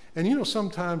 And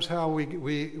sometimes how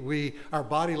our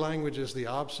body language is the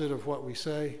opposite of what we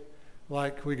say.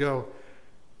 Like we go,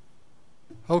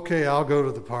 okay, I'll go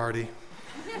to the party.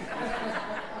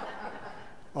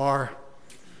 Or,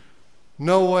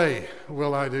 no way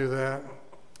will I do that.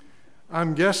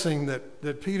 I'm guessing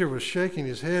that Peter was shaking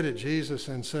his head at Jesus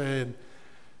and saying,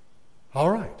 all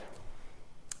right,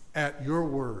 at your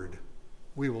word,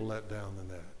 we will let down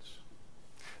the nets.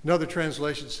 Another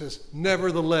translation says,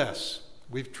 nevertheless,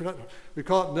 we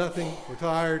caught nothing, we're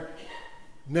tired,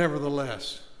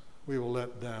 nevertheless, we will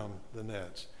let down the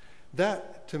nets.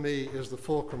 That, to me, is the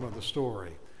fulcrum of the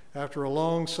story. After a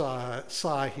long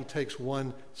sigh, he takes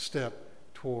one step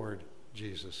toward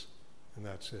Jesus, and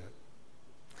that's it.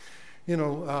 You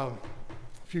know, a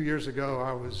few years ago,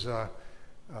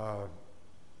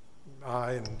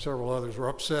 I and several others were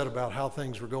upset about how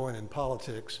things were going in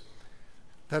politics.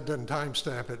 That doesn't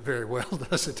timestamp it very well,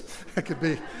 does it? That could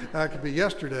be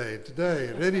yesterday, today,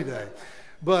 and any day.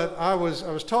 But I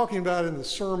was talking about in the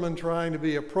sermon, trying to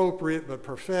be appropriate but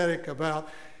prophetic about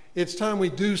it's time we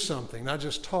do something, not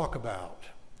just talk about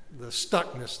the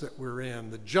stuckness that we're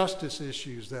in, the justice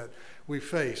issues that we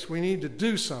face. We need to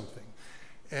do something.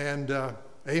 And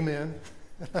amen.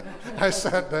 I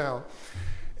sat down.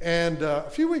 And a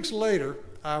few weeks later,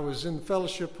 I was in the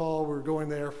fellowship hall. We were going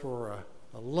there for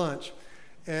a lunch.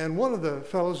 And one of the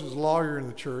fellows was a lawyer in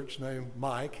the church named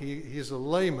Mike. He's a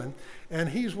layman. And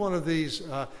he's one of these,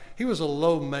 he was a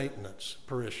low-maintenance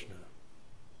parishioner.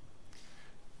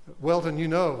 Welton, you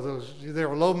know, there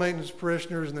are low-maintenance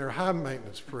parishioners and there are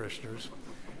high-maintenance parishioners.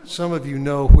 Some of you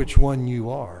know which one you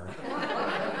are.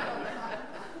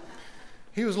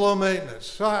 He was low maintenance.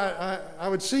 So I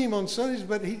would see him on Sundays,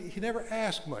 but he never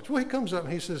asked much. Well, he comes up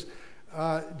and he says,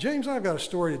 James, I've got a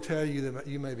story to tell you that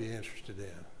you may be interested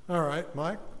in. All right,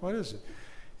 Mike, what is it?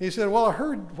 He said, well, I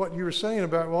heard what you were saying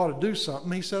about we ought to do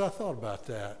something. He said, I thought about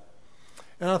that.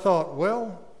 And I thought,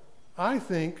 well, I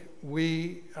think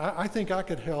I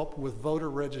could help with voter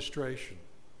registration.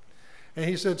 And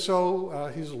he said,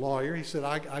 so he's a lawyer. He said,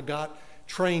 I got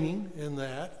training in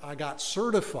that. I got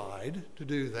certified to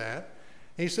do that.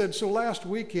 He said, so last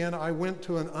weekend I went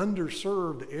to an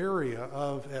underserved area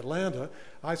of Atlanta.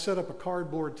 I set up a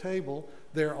cardboard table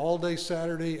there all day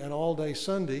Saturday and all day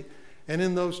Sunday. And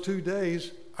in those 2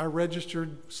 days, I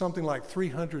registered something like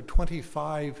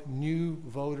 325 new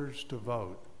voters to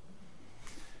vote.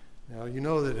 Now, you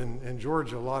know that in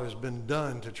Georgia, a lot has been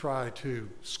done to try to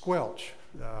squelch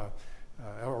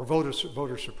or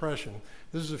voter suppression.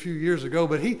 This is a few years ago,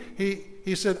 but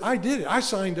he said, I did it. I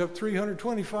signed up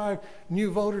 325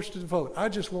 new voters to vote. I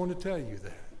just wanted to tell you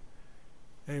that.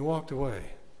 And he walked away.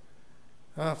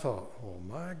 I thought, oh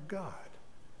my God.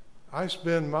 I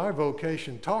spend my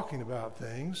vocation talking about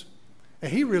things,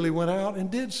 and he really went out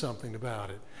and did something about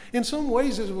it. In some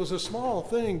ways, it was a small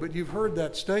thing, but you've heard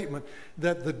that statement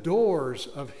that the doors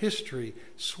of history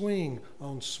swing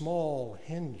on small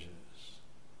hinges.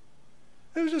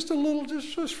 It was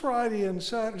just Friday and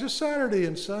Saturday, just Saturday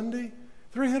and Sunday,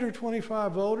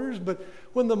 325 voters. But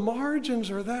when the margins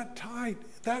are that tight,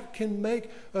 that can make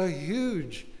a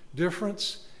huge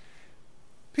difference.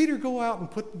 Peter, go out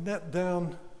and put the net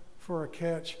down for a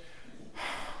catch.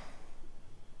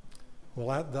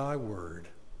 Well, at thy word,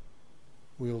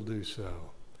 we'll do so.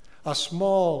 A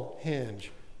small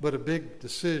hinge, but a big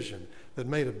decision that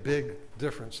made a big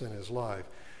difference in his life.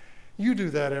 You do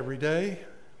that every day.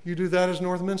 You do that as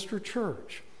Northminster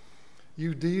Church.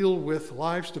 You deal with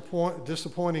life's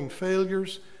disappointing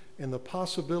failures and the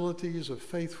possibilities of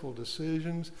faithful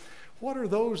decisions. What are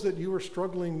those that you are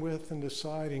struggling with and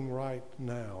deciding right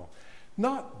now?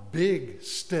 Not big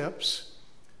steps,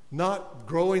 not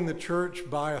growing the church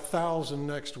by 1,000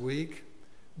 next week,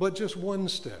 but just one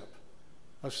step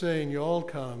of saying, you all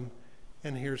come,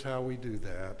 and here's how we do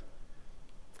that.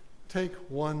 Take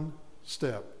one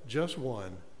step, just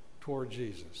one, toward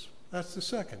Jesus. That's the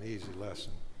second easy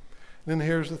lesson. And then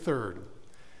here's the third.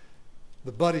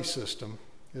 The buddy system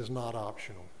is not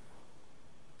optional.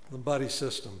 The buddy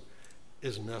system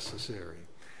is necessary.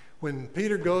 When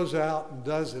Peter goes out and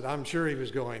does it, I'm sure he was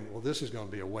going, well, this is going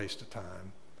to be a waste of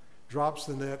time. Drops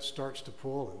the net, starts to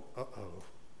pull, and uh-oh,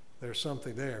 there's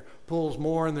something there. Pulls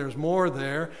more, and there's more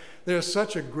there. There's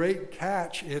such a great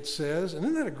catch, it says. And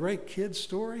isn't that a great kid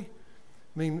story?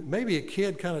 I mean, maybe a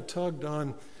kid kind of tugged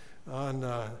on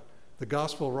the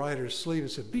gospel writer's sleeve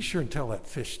and said, be sure and tell that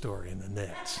fish story in the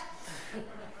nets.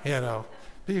 You know,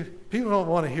 people don't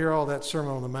want to hear all that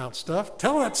Sermon on the Mount stuff.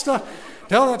 Tell that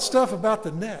stuff about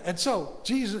the net. And so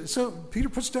Peter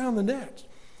puts down the net.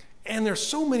 And there's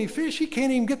so many fish, he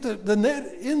can't even get the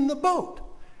net in the boat.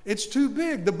 It's too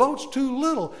big. The boat's too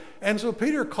little. And so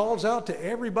Peter calls out to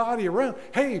everybody around,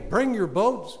 hey, bring your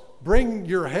boats, bring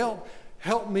your help.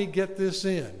 Help me get this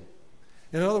in.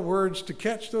 In other words, to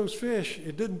catch those fish,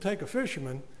 it didn't take a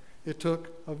fisherman, it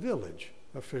took a village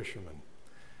of fishermen.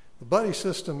 The buddy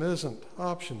system isn't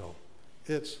optional,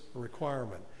 it's a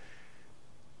requirement.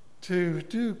 To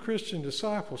do Christian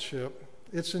discipleship,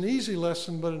 it's an easy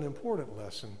lesson, but an important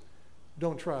lesson.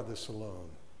 Don't try this alone.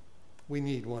 We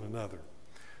need one another.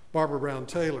 Barbara Brown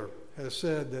Taylor has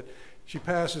said that she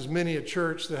passes many a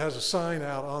church that has a sign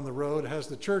out on the road, has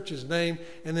the church's name,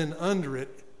 and then under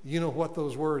it, you know what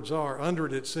those words are. Under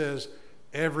it, it says,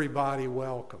 everybody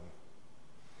welcome.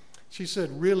 She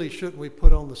said, really, shouldn't we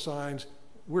put on the signs,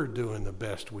 we're doing the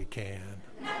best we can.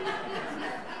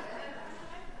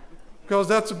 Because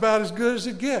that's about as good as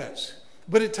it gets.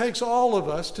 But it takes all of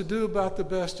us to do about the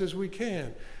best as we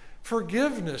can.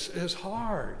 Forgiveness is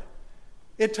hard.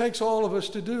 It takes all of us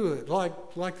to do it,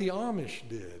 like the Amish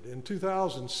did in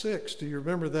 2006. Do you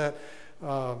remember that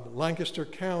Lancaster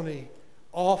County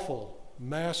awful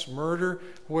mass murder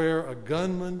where a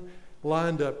gunman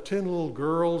lined up 10 little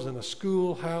girls in a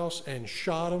schoolhouse and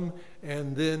shot them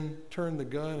and then turned the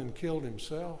gun and killed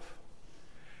himself?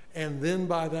 And then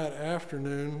by that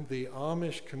afternoon, the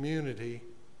Amish community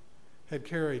had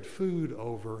carried food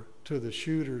over to the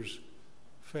shooter's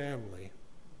family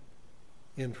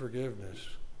in forgiveness.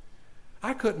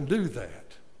 I couldn't do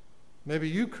that. Maybe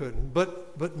you couldn't,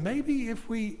 but maybe if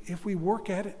we work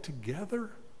at it together,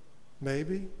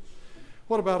 maybe.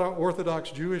 What about our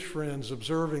Orthodox Jewish friends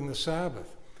observing the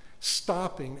Sabbath,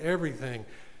 stopping everything,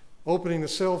 opening the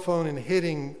cell phone and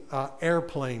hitting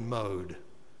airplane mode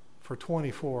for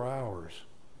 24 hours?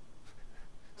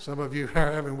 Some of you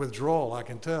are having withdrawal, I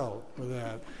can tell with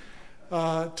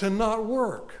that. To not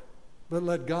work, but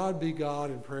let God be God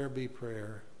and prayer be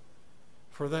prayer.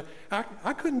 For that,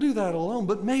 I couldn't do that alone,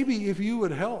 but maybe if you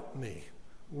would help me,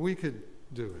 we could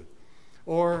do it.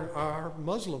 Or our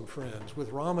Muslim friends with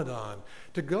Ramadan,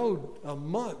 to go a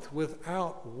month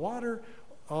without water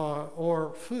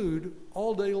or food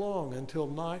all day long until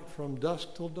night, from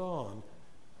dusk till dawn.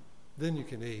 Then you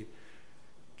can eat.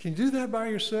 Can you do that by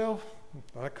yourself?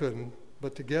 I couldn't,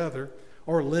 but together.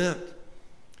 Or Lent.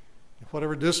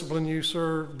 Whatever discipline you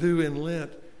do in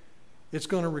Lent, it's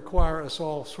going to require us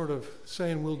all sort of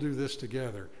saying we'll do this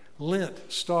together.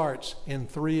 Lent starts in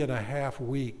 3.5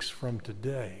 weeks from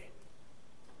today.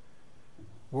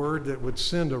 Word that would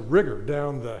send a rigor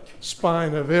down the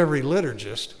spine of every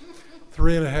liturgist.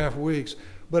 3.5 weeks.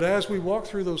 But as we walk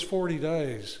through those 40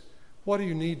 days, what do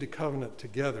you need to covenant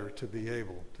together to be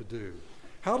able to do?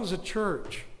 How does a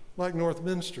church like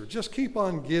Northminster just keep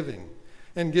on giving,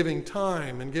 and giving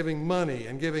time, and giving money,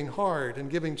 and giving heart, and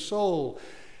giving soul,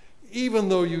 even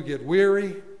though you get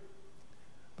weary,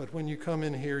 but when you come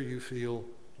in here you feel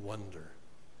wonder?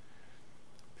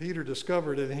 Peter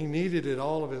discovered it, and he needed it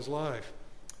all of his life,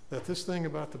 that this thing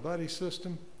about the buddy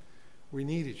system, we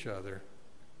need each other.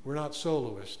 We're not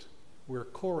soloists, we're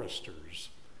choristers.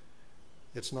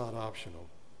 It's not optional.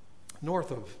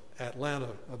 North of Atlanta,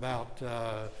 about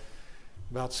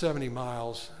 70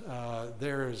 miles,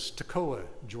 there is Toccoa,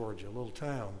 Georgia, a little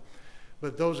town.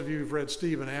 But those of you who've read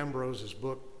Stephen Ambrose's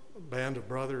book, Band of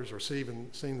Brothers, or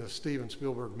seen the Steven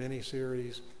Spielberg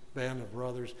miniseries, Band of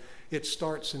Brothers, it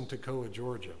starts in Toccoa,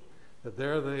 Georgia. But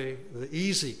there the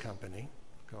Easy Company,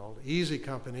 called Easy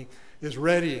Company, is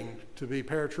readying to be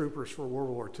paratroopers for World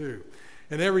War II.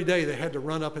 And every day they had to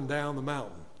run up and down the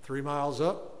mountain, 3 miles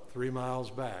up, 3 miles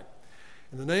back.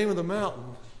 And the name of the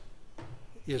mountain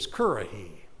is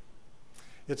Currahee.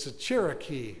 It's a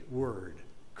Cherokee word,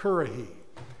 Currahee.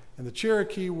 And the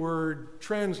Cherokee word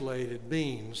translated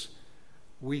means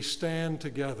we stand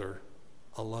together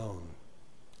alone,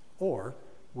 or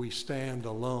we stand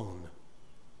alone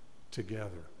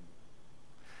together.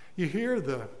 You hear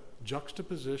the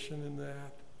juxtaposition in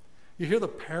that? You hear the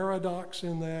paradox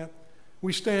in that?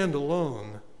 We stand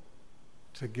alone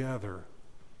together.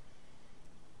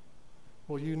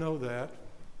 Well, you know that.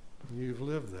 You've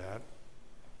lived that.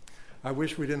 I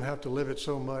wish we didn't have to live it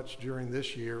so much during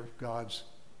this year, God's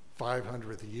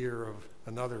 500th year of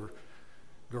another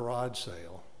garage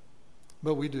sale.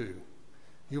 But we do.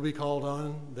 You'll be called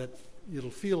on that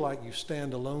it'll feel like you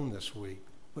stand alone this week,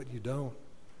 but you don't.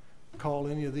 Call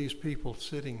any of these people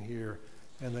sitting here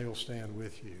and they will stand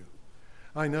with you.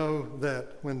 I know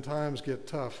that when times get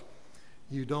tough,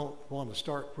 you don't want to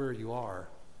start where you are,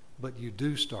 but you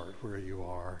do start where you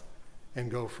are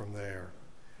and go from there.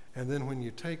 And then when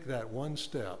you take that one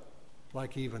step,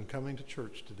 like even coming to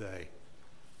church today,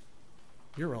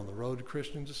 you're on the road to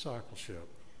Christian discipleship.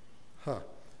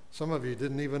 Some of you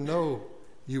didn't even know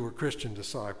you were Christian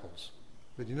disciples.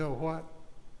 But you know what?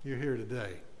 You're here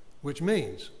today, which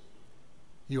means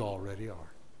you already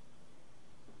are.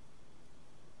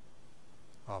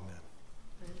 Amen.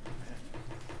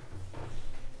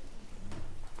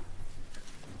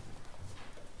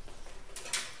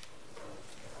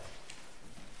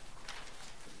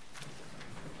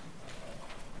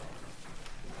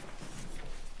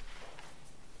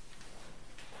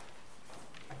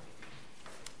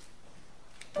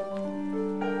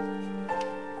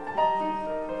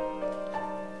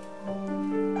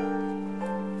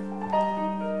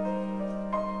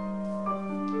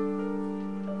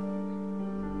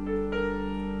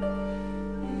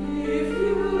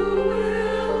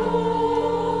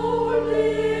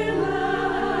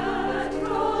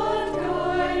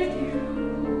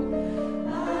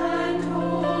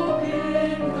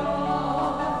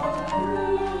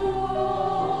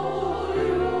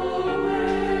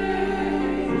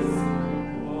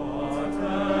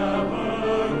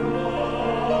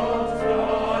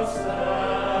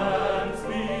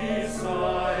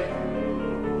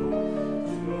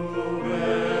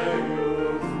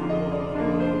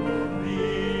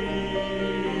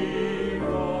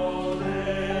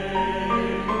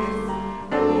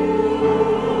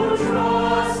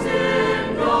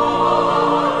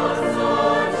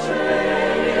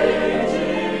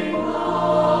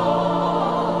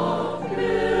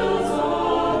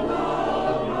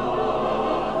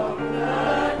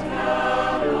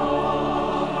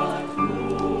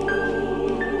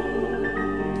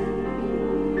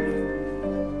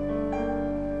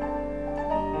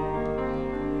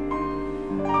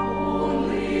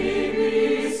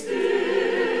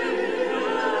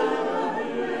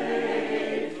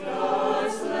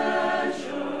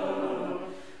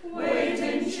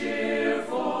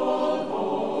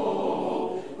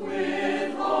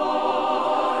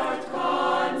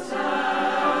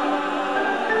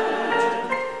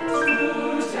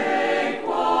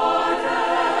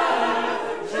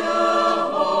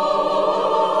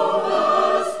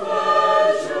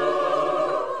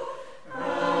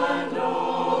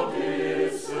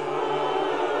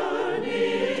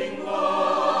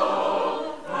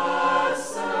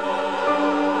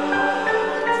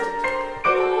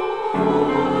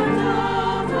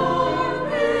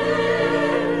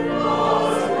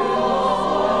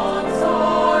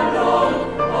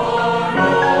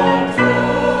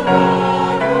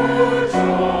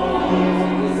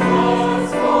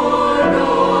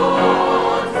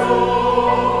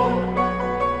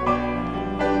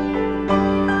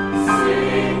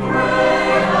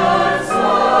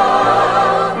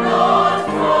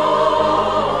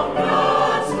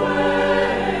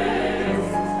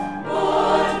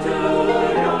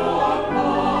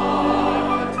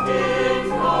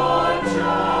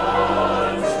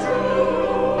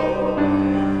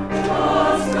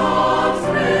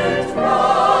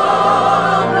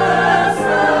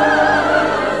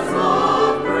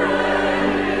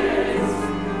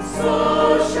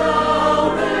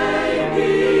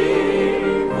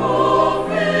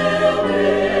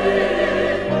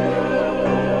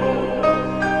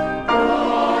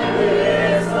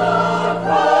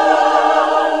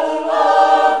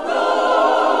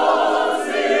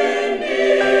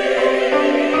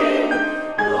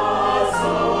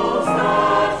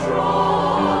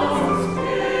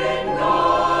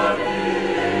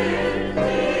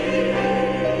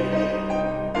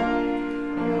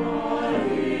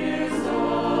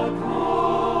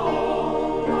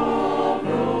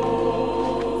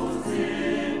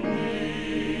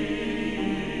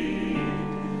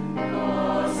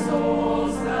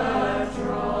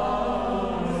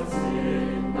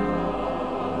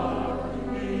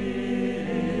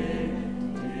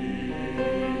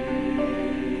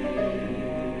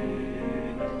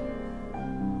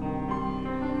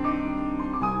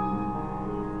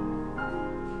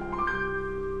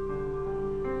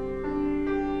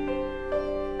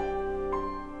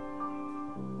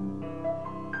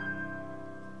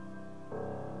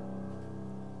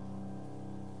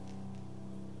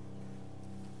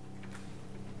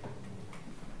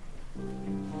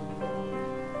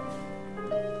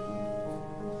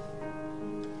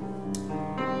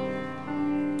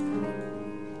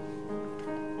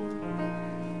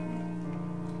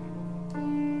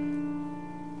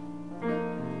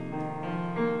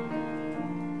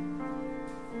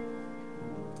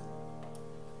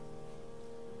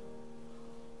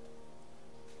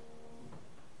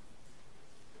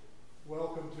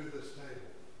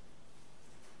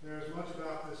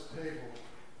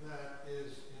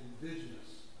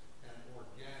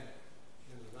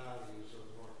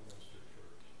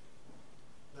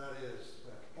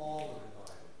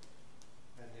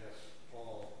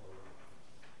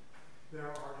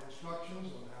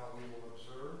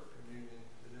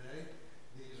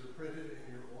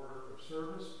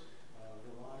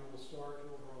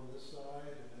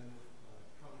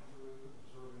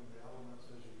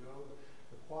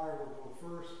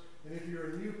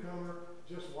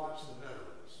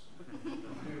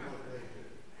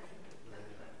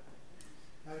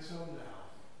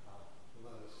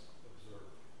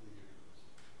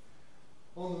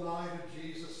 on the night of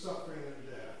Jesus' suffering and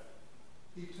death,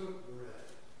 he took bread.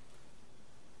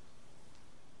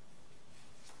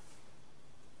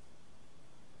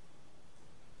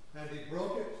 And he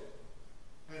broke it,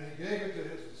 and he gave it to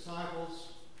his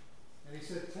disciples, and he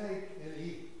said, "Take and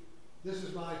eat. This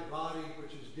is my body,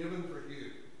 which is given for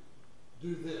you.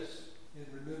 Do this in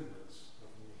remembrance of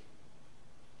me."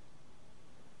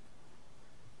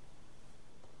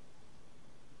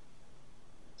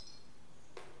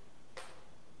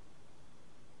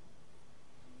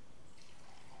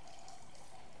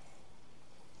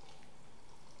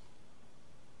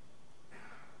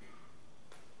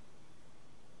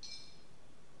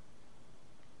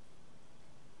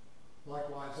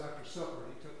 Likewise, after supper,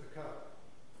 he took the cup,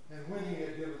 and when he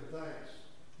had given thanks,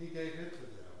 he gave it to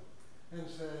them, and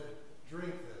said,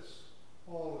 "Drink this,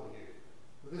 all of you.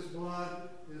 For this blood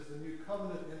is the new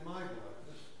covenant in my blood.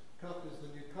 This cup is the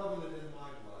new covenant in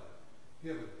my blood,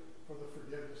 given for the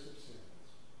forgiveness of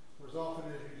sins. For as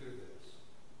often as you do this,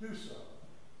 do so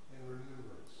in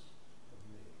remembrance of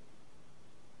me."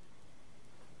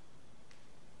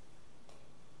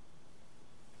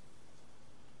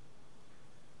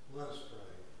 Let us pray.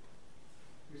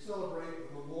 We celebrate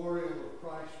the memorial of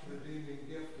Christ's redeeming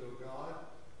gift, O God,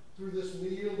 through this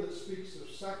meal that speaks of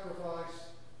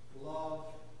sacrifice,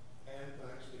 love, and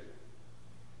thanksgiving.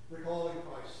 Recalling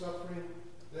Christ's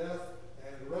suffering, death,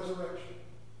 and resurrection,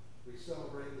 we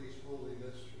celebrate these holy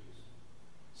mysteries.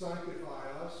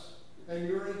 Sanctify us and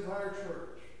your entire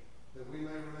church, that we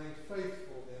may remain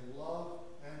faithful in love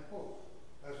and hope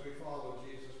as we follow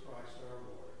Jesus Christ our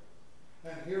Lord.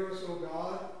 And hear us, O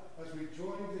God, as we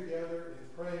join together in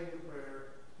praying the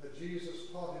prayer that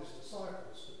Jesus taught his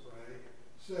disciples to pray,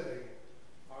 sitting